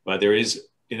else. But there is,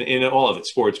 in all of it,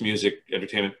 sports, music,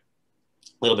 entertainment, a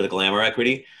little bit of glamour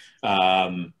equity.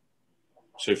 So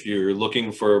if you're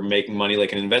looking for making money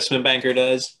like an investment banker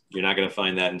does, you're not going to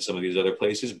find that in some of these other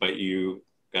places, but you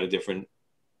got a different,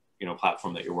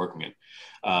 platform that you're working in.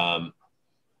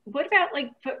 What about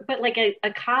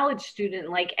a college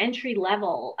student, like entry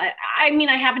level? I mean,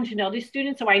 I happen to know these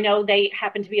students, so I know they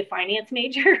happen to be a finance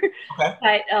major. Okay.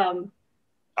 But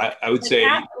I would say,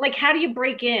 how do you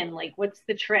break in? Like, what's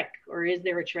the trick, or is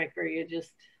there a trick, or you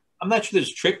just? I'm not sure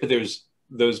there's a trick, but those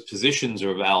positions are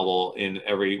available in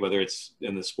whether it's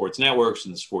in the sports networks,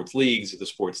 in the sports leagues, the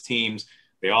sports teams.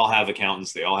 They all have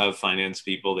accountants. They all have finance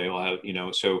people. They all have,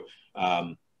 so.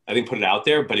 I think put it out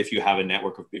there, but if you have a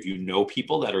network if you know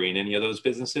people that are in any of those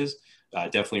businesses,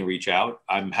 definitely reach out.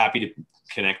 I'm happy to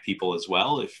connect people as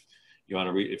well. If you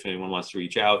want to, if anyone wants to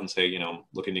reach out and say,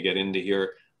 looking to get into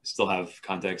here, I still have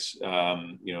contacts,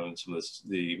 in some of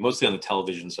mostly on the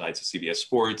television side, so CBS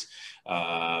Sports,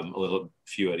 a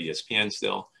few at ESPN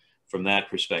still. From that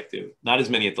perspective, not as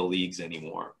many at the leagues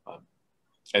anymore.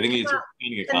 I think it's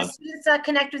can the students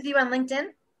connect with you on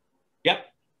LinkedIn? Yep.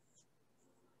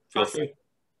 Feel free.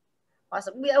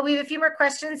 Awesome. We have a few more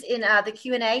questions in the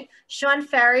Q&A. Sean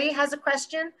Ferry has a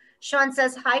question. Sean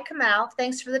says, hi, Kamal.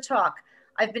 Thanks for the talk.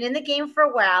 I've been in the game for a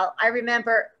while. I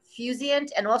remember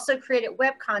Fusient and also created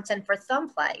web content for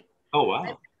Thumbplay. Oh,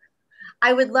 wow.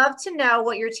 I would love to know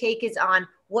what your take is on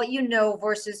what you know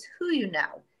versus who you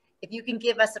know, if you can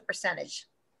give us a percentage.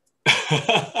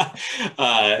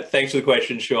 Thanks for the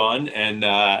question, Sean. And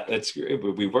that's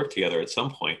we worked together at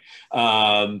some point.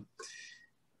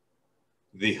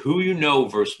 The who you know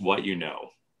versus what you know.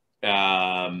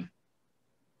 I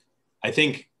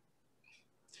think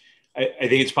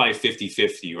it's probably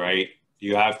 50-50, right?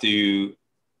 You have to,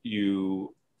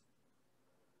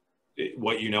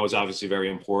 what you know is obviously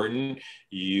very important.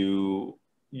 You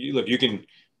look, you can,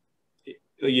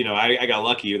 I got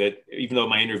lucky that even though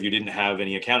my interview didn't have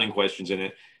any accounting questions in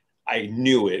it, I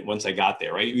knew it once I got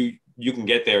there, right? You can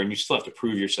get there and you still have to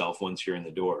prove yourself once you're in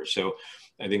the door. So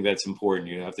I think that's important.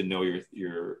 You have to know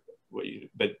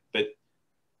but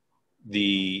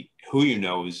the who you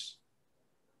know is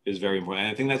very important.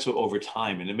 And I think that's what over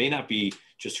time, and it may not be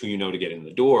just who you know to get in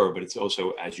the door, but it's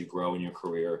also as you grow in your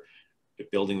career,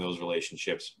 building those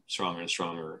relationships stronger and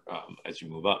stronger as you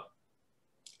move up.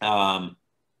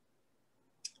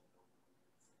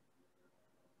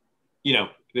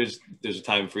 There's a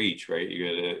time for each, right?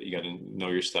 You gotta know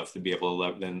your stuff to be able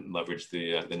to then leverage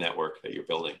the network that you're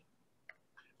building.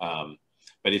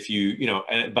 But if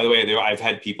and by the way, I've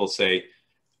had people say,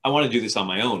 I want to do this on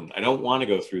my own. I don't want to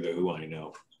go through the who I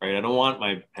know, right? I don't want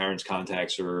my parents'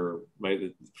 contacts or my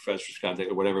professor's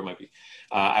contact or whatever it might be.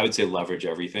 I would say leverage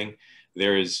everything.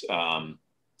 There is,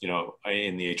 you know,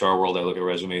 in the HR world, I look at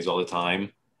resumes all the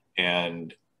time,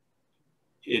 and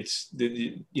it's,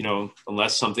 you know,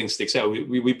 unless something sticks out, when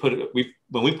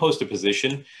we post a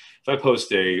position, if I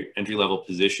post a entry-level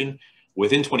position,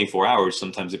 within 24 hours,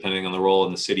 sometimes depending on the role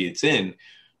and the city it's in,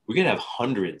 we can have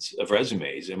hundreds of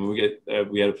resumes. I mean,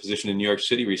 we had a position in New York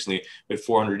City recently with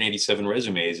 487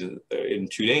 resumes in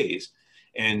 2 days.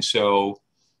 And so,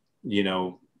 you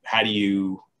know, how do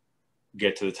you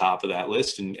get to the top of that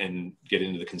list and get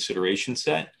into the consideration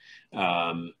set?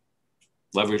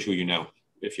 Leverage who you know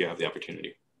if you have the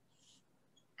opportunity.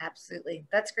 Absolutely.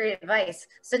 That's great advice.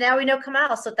 So now we know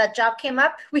Kamal. So if that job came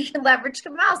up, we can leverage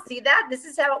Kamal. See that? This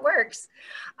is how it works.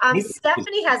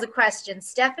 Stephanie has a question.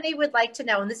 Stephanie would like to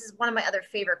know, and this is one of my other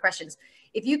favorite questions.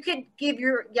 If you could give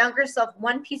your younger self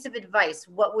one piece of advice,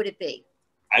 what would it be?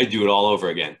 I'd do it all over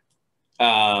again.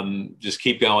 Just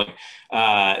keep going.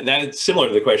 That's similar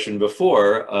to the question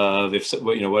before of if,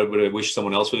 you know, what would I wish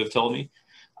someone else would have told me?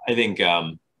 I think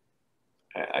I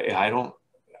don't,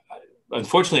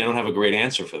 unfortunately, I don't have a great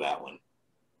answer for that one.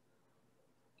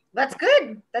 That's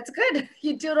good. That's good.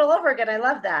 You do it all over again. I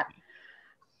love that.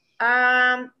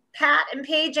 Pat and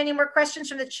Paige, any more questions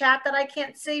from the chat that I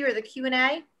can't see or the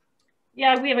Q&A?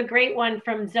 Yeah, we have a great one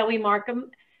from Zoe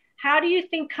Markham. How do you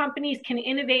think companies can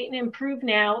innovate and improve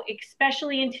now,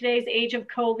 especially in today's age of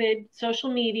COVID,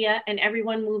 social media, and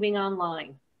everyone moving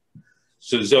online?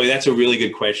 So Zoe, that's a really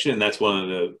good question. And that's one of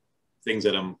the things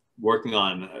that I'm working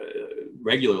on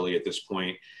regularly at this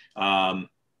point.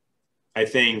 I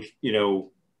think, you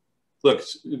know, look,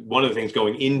 one of the things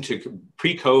going into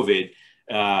pre-COVID,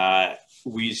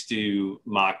 we used to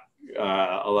mock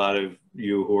a lot of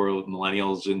you who are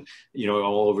millennials and, you know,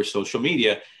 all over social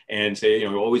media and say, you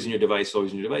know, always in your device,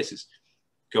 always in your devices.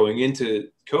 Going into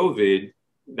COVID,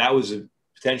 that was a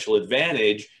potential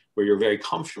advantage where you're very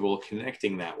comfortable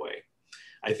connecting that way.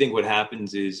 I think what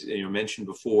happens is, you know, mentioned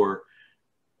before,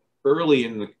 early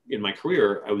in my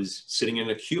career, I was sitting in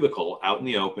a cubicle out in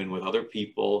the open with other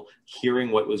people,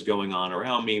 hearing what was going on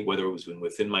around me, whether it was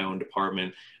within my own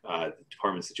department,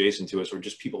 departments adjacent to us, or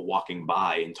just people walking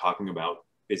by and talking about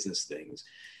business things.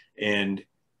 And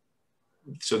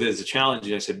so there's a challenge.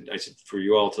 And I said, for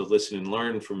you all to listen and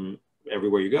learn from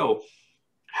everywhere you go,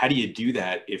 how do you do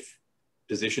that if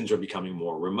positions are becoming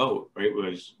more remote, right?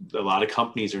 Because a lot of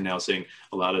companies are now saying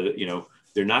a lot of, you know,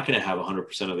 they're not going to have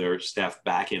 100% of their staff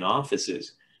back in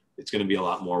offices. It's going to be a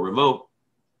lot more remote.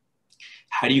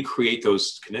 How do you create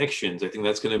those connections? I think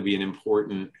that's going to be an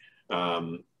important, you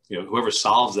know, whoever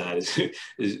solves that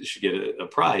should get a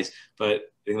prize. But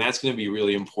I think that's going to be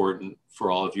really important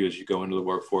for all of you as you go into the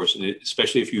workforce, and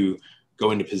especially if you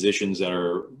go into positions that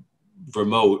are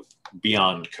remote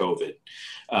beyond COVID.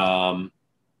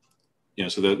 You know,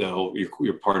 so that whole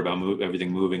your part about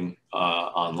everything moving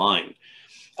online.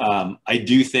 I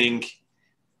do think,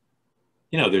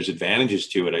 you know, there's advantages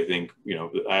to it. I think, you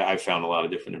know, I've found a lot of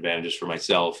different advantages for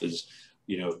myself is,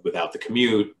 you know, without the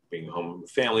commute, being home with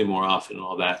family more often and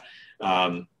all that.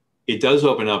 It does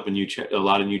open up a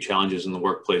lot of new challenges in the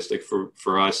workplace. Like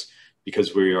for us,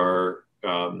 because we are,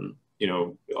 you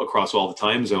know, across all the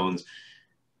time zones,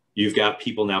 you've got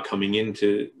people now coming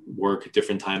into work at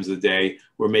different times of the day.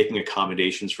 We're making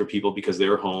accommodations for people because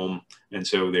they're home. And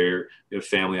so they have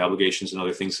family obligations and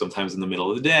other things sometimes in the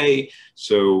middle of the day.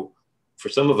 So for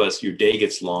some of us, your day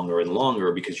gets longer and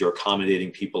longer because you're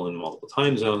accommodating people in multiple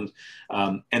time zones.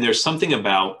 And there's something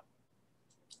about,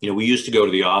 you know, we used to go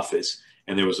to the office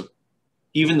and there was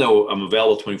even though I'm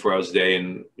available 24 hours a day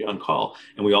and on call,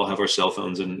 and we all have our cell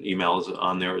phones and emails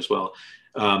on there as well.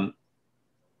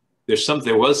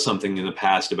 There was something in the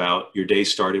past about your day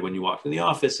started when you walked in the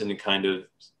office, and it kind of,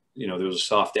 you know, there was a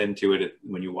soft end to it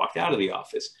when you walked out of the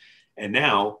office. And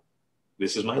now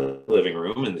this is my living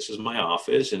room and this is my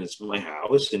office and it's my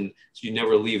house. And so you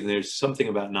never leave. And there's something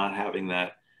about not having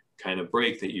that kind of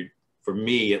break that you, for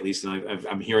me at least, and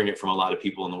I'm hearing it from a lot of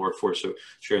people in the workforce, so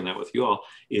sharing that with you all,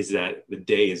 is that the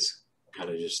day is kind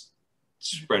of just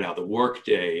spread out. The work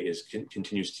day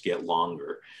continues to get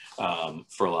longer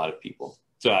for a lot of people.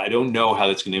 So I don't know how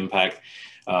that's going to impact,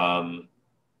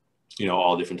 you know,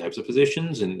 all different types of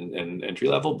positions and entry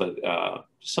level, but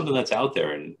something that's out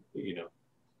there. And, you know,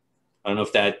 I don't know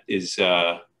if that is,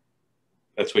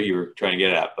 that's what you were trying to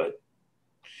get at, but.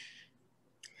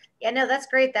 Yeah, no, that's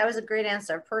great. That was a great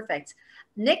answer. Perfect.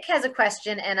 Nick has a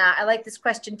question, and I like this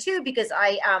question too, because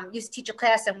I used to teach a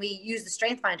class and we use the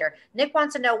Strength Finder. Nick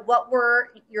wants to know, what were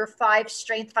your 5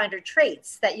 Strength Finder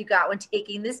traits that you got when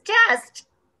taking this test?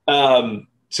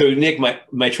 So Nick,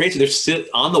 my traits, they're sit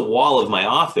on the wall of my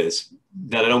office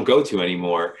that I don't go to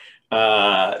anymore. They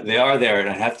are there, and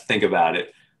I have to think about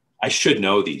it. I should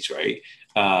know these, right?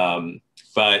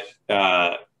 But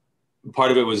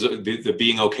part of it was the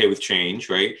being okay with change,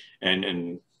 right?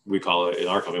 And we call it, in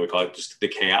our company, we call it just the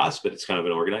chaos, but it's kind of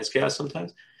an organized chaos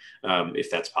sometimes,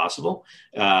 if that's possible.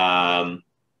 One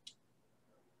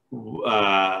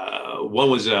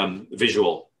was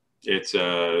visual. It's,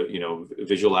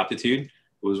 visual aptitude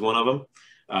was one of them.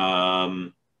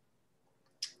 I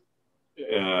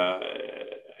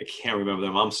can't remember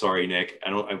them. I'm sorry, Nick.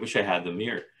 I wish I had them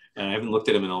here. And I haven't looked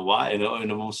at them in a while,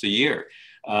 in almost a year.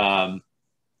 It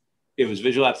was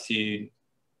visual aptitude,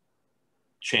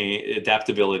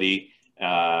 adaptability,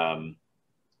 analytics,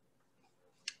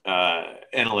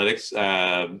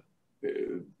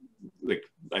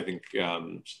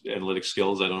 analytic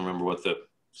skills. I don't remember what the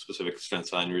specific strengths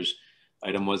finders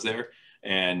item was there.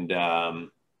 And I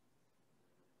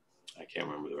can't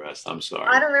remember the rest. I'm sorry.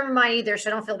 I don't remember mine either,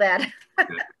 so don't feel bad.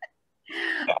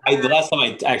 The last time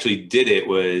I actually did it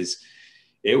was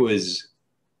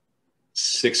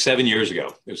 6-7 years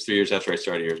ago. It was 3 years after I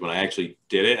started here when I actually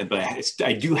did it. But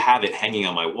I do have it hanging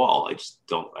on my wall. I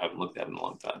haven't looked at it in a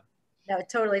long time. No,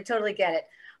 totally get it.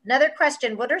 Another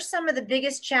question: what are some of the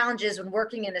biggest challenges when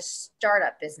working in a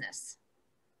startup business?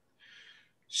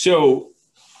 So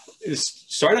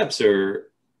startups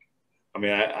are,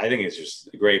 I think it's just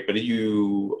great, but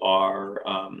you are,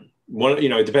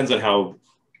 it depends on how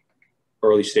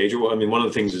early stage you're. One of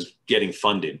the things is getting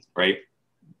funded, right?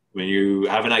 When you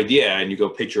have an idea and you go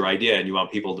pitch your idea and you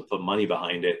want people to put money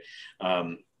behind it,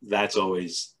 that's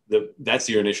always that's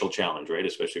your initial challenge, right?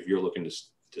 Especially if you're looking to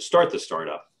start the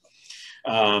startup.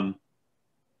 And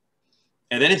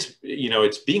then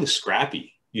it's being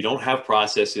scrappy. You don't have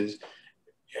processes.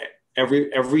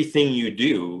 Everything you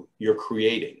do, you're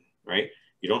creating, right?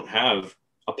 You don't have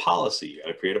a policy. You got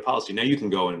to create a policy. Now you can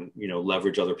go and,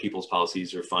 leverage other people's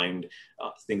policies or find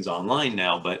things online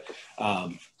now. But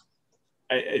I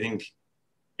think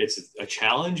it's a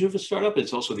challenge of a startup.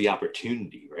 It's also the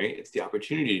opportunity, right? It's the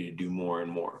opportunity to do more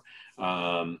and more.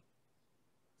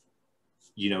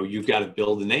 You've got to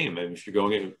build a name. And if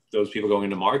you're those people going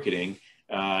into marketing,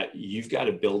 you've got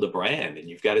to build a brand and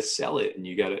you've got to sell it. And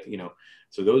you got to,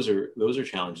 so those are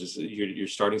challenges. You're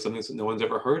starting something that no one's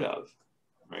ever heard of,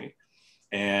 right?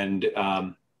 And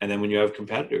then when you have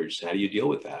competitors, how do you deal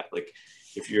with that? Like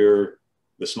if you're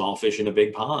the small fish in a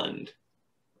big pond,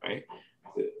 right?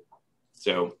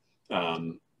 So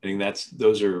I think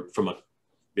those are, from a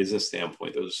business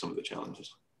standpoint, those are some of the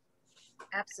challenges.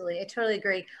 Absolutely. I totally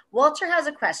agree. Walter has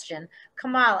a question.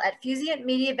 Kamal, at Fusient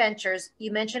Media Ventures, you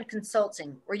mentioned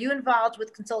consulting. Were you involved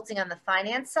with consulting on the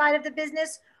finance side of the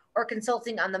business or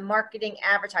consulting on the marketing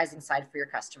advertising side for your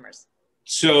customers?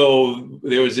 So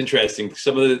there was interesting.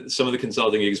 Some of the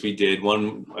consulting gigs we did,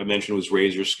 one I mentioned was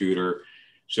Razor Scooter.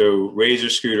 So Razor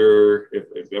Scooter,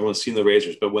 if everyone's seen the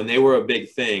Razors, but when they were a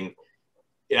big thing,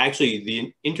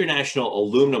 the international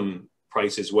aluminum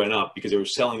prices went up because they were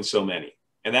selling so many.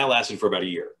 And that lasted for about a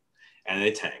year and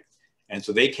it tanked. And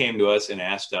so they came to us and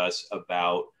asked us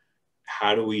about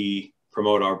how do we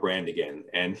promote our brand again?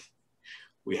 And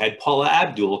we had Paula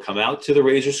Abdul come out to the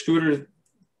Razor Scooter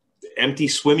empty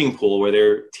swimming pool where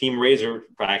their team Razor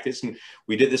practiced. And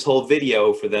we did this whole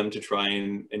video for them to try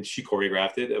and she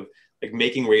choreographed it, of like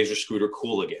making Razor Scooter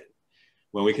cool again.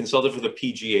 When we consulted for the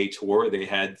PGA Tour, they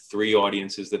had 3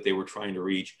 audiences that they were trying to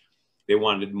reach. They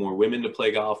wanted more women to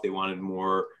play golf. They wanted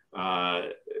more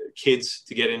kids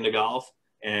to get into golf.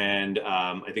 And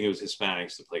I think it was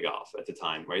Hispanics to play golf at the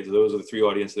time, right? So those are the 3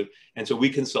 audiences. And so we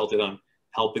consulted on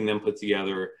helping them put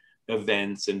together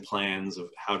events and plans of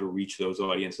how to reach those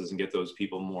audiences and get those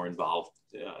people more involved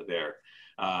there.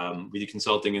 We did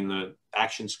consulting in the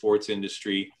action sports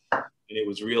industry. And it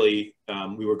was really,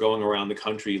 we were going around the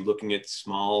country looking at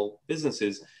small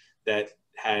businesses that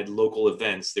had local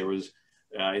events. There was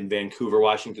in Vancouver,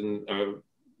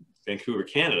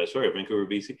 Canada, Vancouver,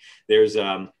 BC. There's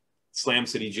Slam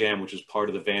City Jam, which is part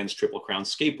of the Vans Triple Crown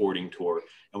skateboarding tour.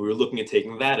 And we were looking at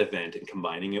taking that event and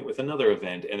combining it with another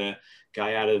event, and a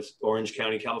guy out of Orange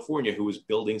County, California, who was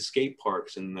building skate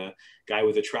parks, and the guy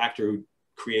with a tractor who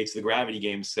creates the Gravity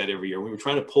Games set every year. We were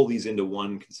trying to pull these into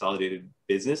one consolidated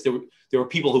business. There were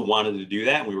people who wanted to do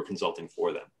that, and we were consulting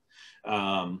for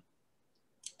them.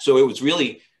 So it was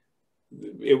really,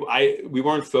 we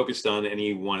weren't focused on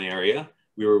any one area.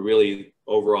 We were really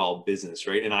overall business,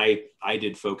 right? And I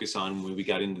did focus on, when we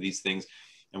got into these things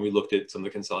and we looked at some of the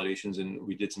consolidations, and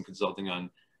we did some consulting on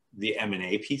the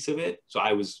M&A piece of it. So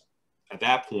I was, at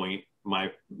that point,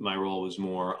 my role was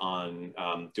more on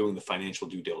doing the financial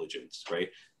due diligence, right?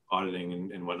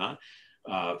 auditing and whatnot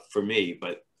for me.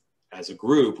 But as a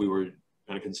group, we were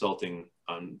kind of consulting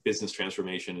on business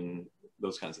transformation and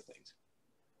those kinds of things.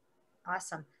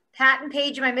 Awesome. Pat and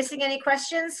Paige, am I missing any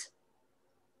questions?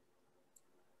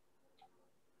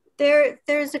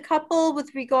 There's a couple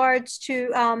with regards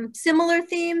to similar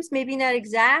themes, maybe not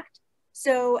exact.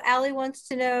 So Ali wants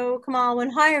to know, Kamal,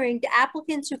 when hiring, do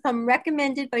applicants who come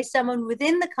recommended by someone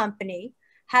within the company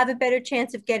have a better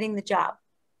chance of getting the job?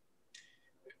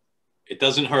 It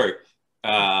doesn't hurt.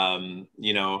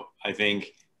 You know, I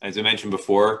think, as I mentioned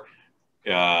before,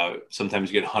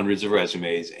 sometimes you get hundreds of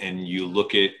resumes and you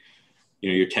look at, you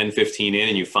know, you're 10, 15 in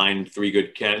and you find 3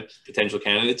 good potential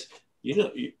candidates. You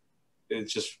know,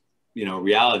 it's just, you know,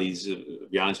 realities, to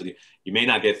be honest with you, you may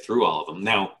not get through all of them.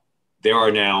 Now, there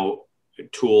are now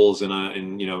tools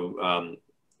and you know,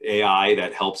 AI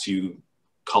that helps you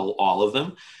cull all of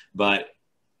them. But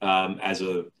as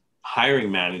a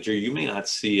hiring manager, you may not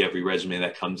see every resume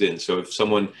that comes in. So if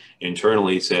someone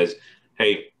internally says,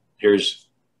 hey, here's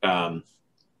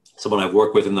someone I've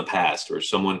worked with in the past, or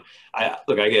someone, I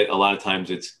get a lot of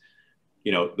times it's,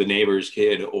 you know, the neighbor's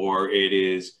kid, or it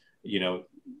is, you know,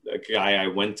 a guy I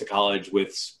went to college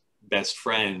with's best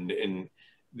friend, and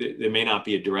there may not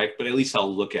be a direct, but at least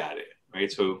I'll look at it,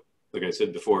 right? So like I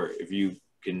said before, if you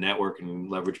can network and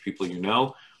leverage people you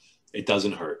know, it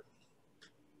doesn't hurt.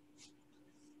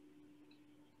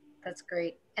 That's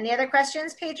great. Any other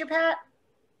questions, Paige or Pat?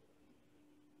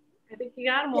 I think you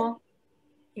got them all.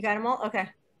 You got them all? Okay.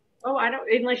 Oh, I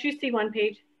don't, unless you see one,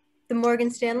 Paige. The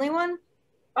Morgan Stanley one?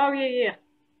 Oh, yeah.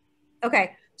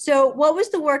 Okay. So what was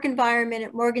the work environment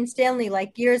at Morgan Stanley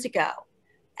like years ago?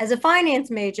 As a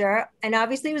finance major, and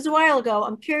obviously it was a while ago,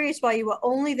 I'm curious why you were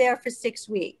only there for 6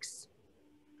 weeks.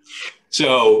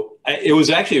 So it was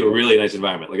actually a really nice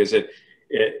environment. Like I said,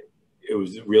 it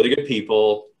was really good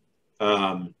people.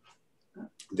 I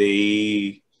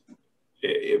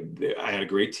had a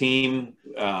great team,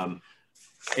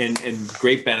 and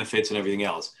great benefits and everything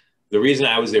else. The reason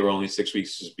I was there only 6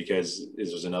 weeks is because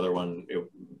this was another one. It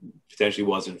potentially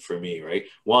wasn't for me, right?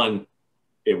 One,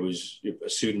 it was a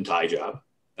suit and tie job,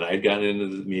 and I had gotten into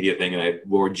the media thing, and I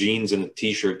wore jeans and a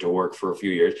t-shirt to work for a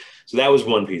few years. So that was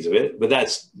one piece of it, but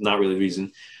that's not really the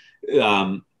reason.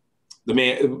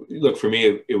 Look, for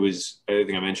me, it was, I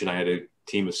think I mentioned I had a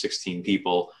team of 16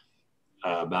 people.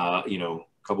 About, you know,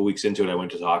 a couple of weeks into it, I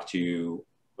went to talk to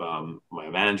my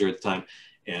manager at the time,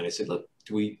 and I said, look,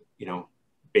 do we, you know,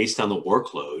 based on the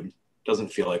workload,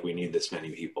 doesn't feel like we need this many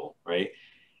people, right?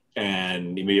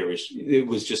 And immediately, it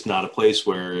was just not a place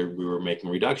where we were making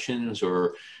reductions,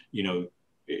 or, you know,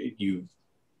 you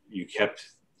kept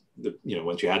the, you know,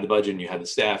 once you had the budget and you had the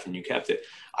staff and you kept it.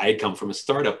 I had come from a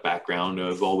startup background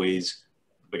of always,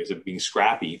 like I said, being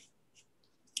scrappy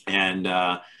and,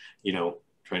 you know,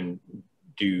 trying to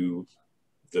do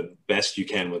the best you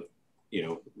can with, you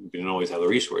know, you didn't always have the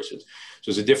resources. So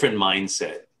it's a different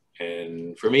mindset.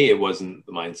 And for me, it wasn't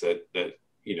the mindset that,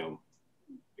 you know,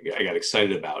 I got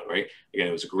excited about, right? Again,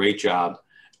 it was a great job.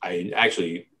 I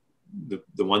actually, the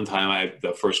one time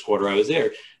the first quarter I was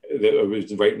there, it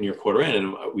was right near quarter end,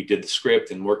 and we did the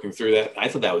script and working through that. I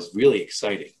thought that was really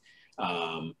exciting.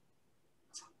 But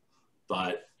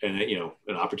you know,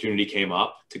 an opportunity came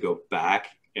up to go back,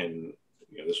 and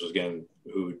you know, this was again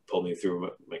who pulled me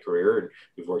through my career, and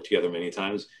we've worked together many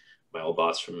times. My old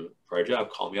boss from prior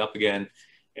job called me up again,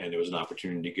 and there was an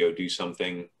opportunity to go do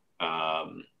something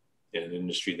in an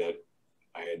industry that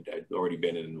I'd already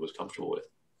been in and was comfortable with.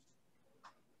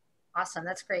 Awesome.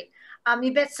 That's great.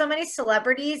 You met so many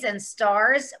celebrities and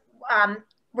stars.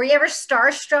 Were you ever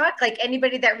starstruck? Like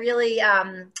anybody that really,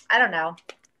 I don't know.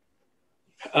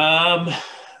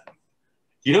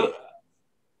 You know,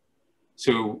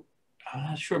 so I'm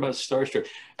not sure about starstruck.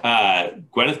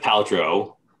 Gwyneth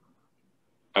Paltrow,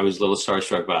 I was a little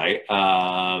starstruck by.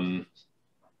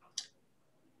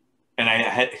 And I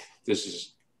had, this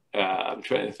is, I'm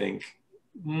trying to think.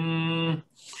 Not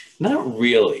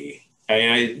really. I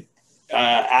mean,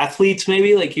 athletes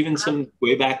maybe, like even some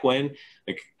way back when,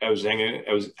 like I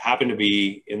happened to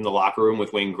be in the locker room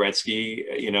with Wayne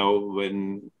Gretzky, you know,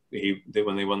 when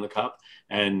they won the cup,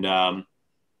 and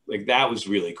like that was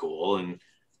really cool. And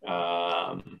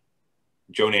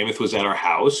Joe Namath was at our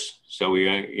house, so we,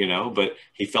 you know, but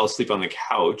he fell asleep on the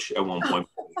couch at one point.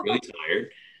 He was really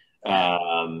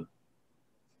tired.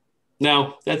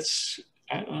 No, that's,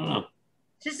 I don't know.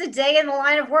 Just a day in the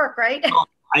line of work, right?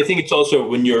 I think it's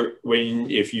also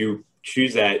if you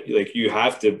choose that, like you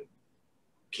have to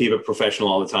keep it professional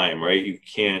all the time, right? You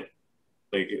can't,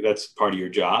 like, that's part of your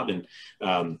job. And,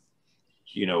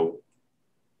 you know,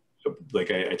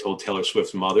 like I told Taylor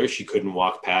Swift's mother, she couldn't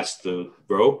walk past the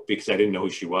rope because I didn't know who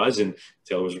she was. And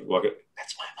Taylor was walking,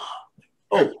 that's my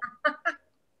mom.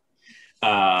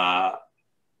 Oh.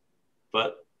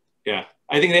 But yeah,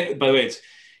 I think that, by the way, it's,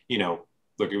 you know,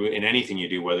 look, in anything you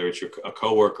do, whether it's a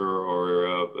coworker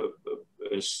or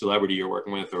a celebrity you're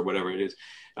working with or whatever it is,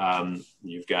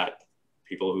 you've got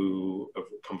people who have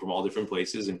come from all different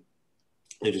places, and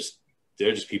they're just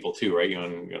people too, right?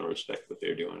 You're gonna respect what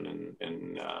they're doing,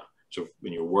 and so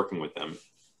when you're working with them,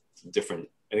 it's different.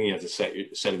 I think you have to set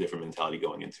a different mentality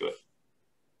going into it.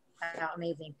 Wow,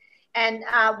 amazing. And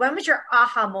when was your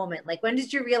aha moment? Like, when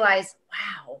did you realize,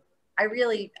 wow, I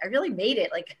really made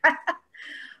it? Like,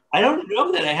 I don't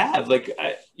know that I have. Like,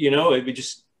 it would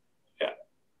just,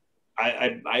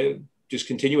 I just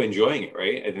continue enjoying it,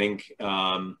 right? I think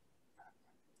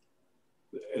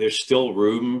there's still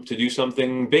room to do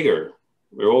something bigger.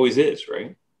 There always is,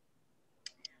 right?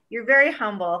 You're very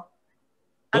humble.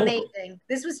 Amazing.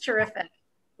 This was terrific.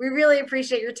 We really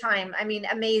appreciate your time. I mean,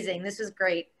 amazing. This was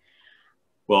great.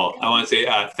 Well, I want to say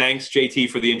thanks, JT,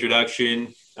 for the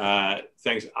introduction.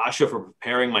 Thanks, Asha, for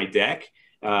preparing my deck.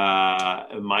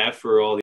 Maya, for all the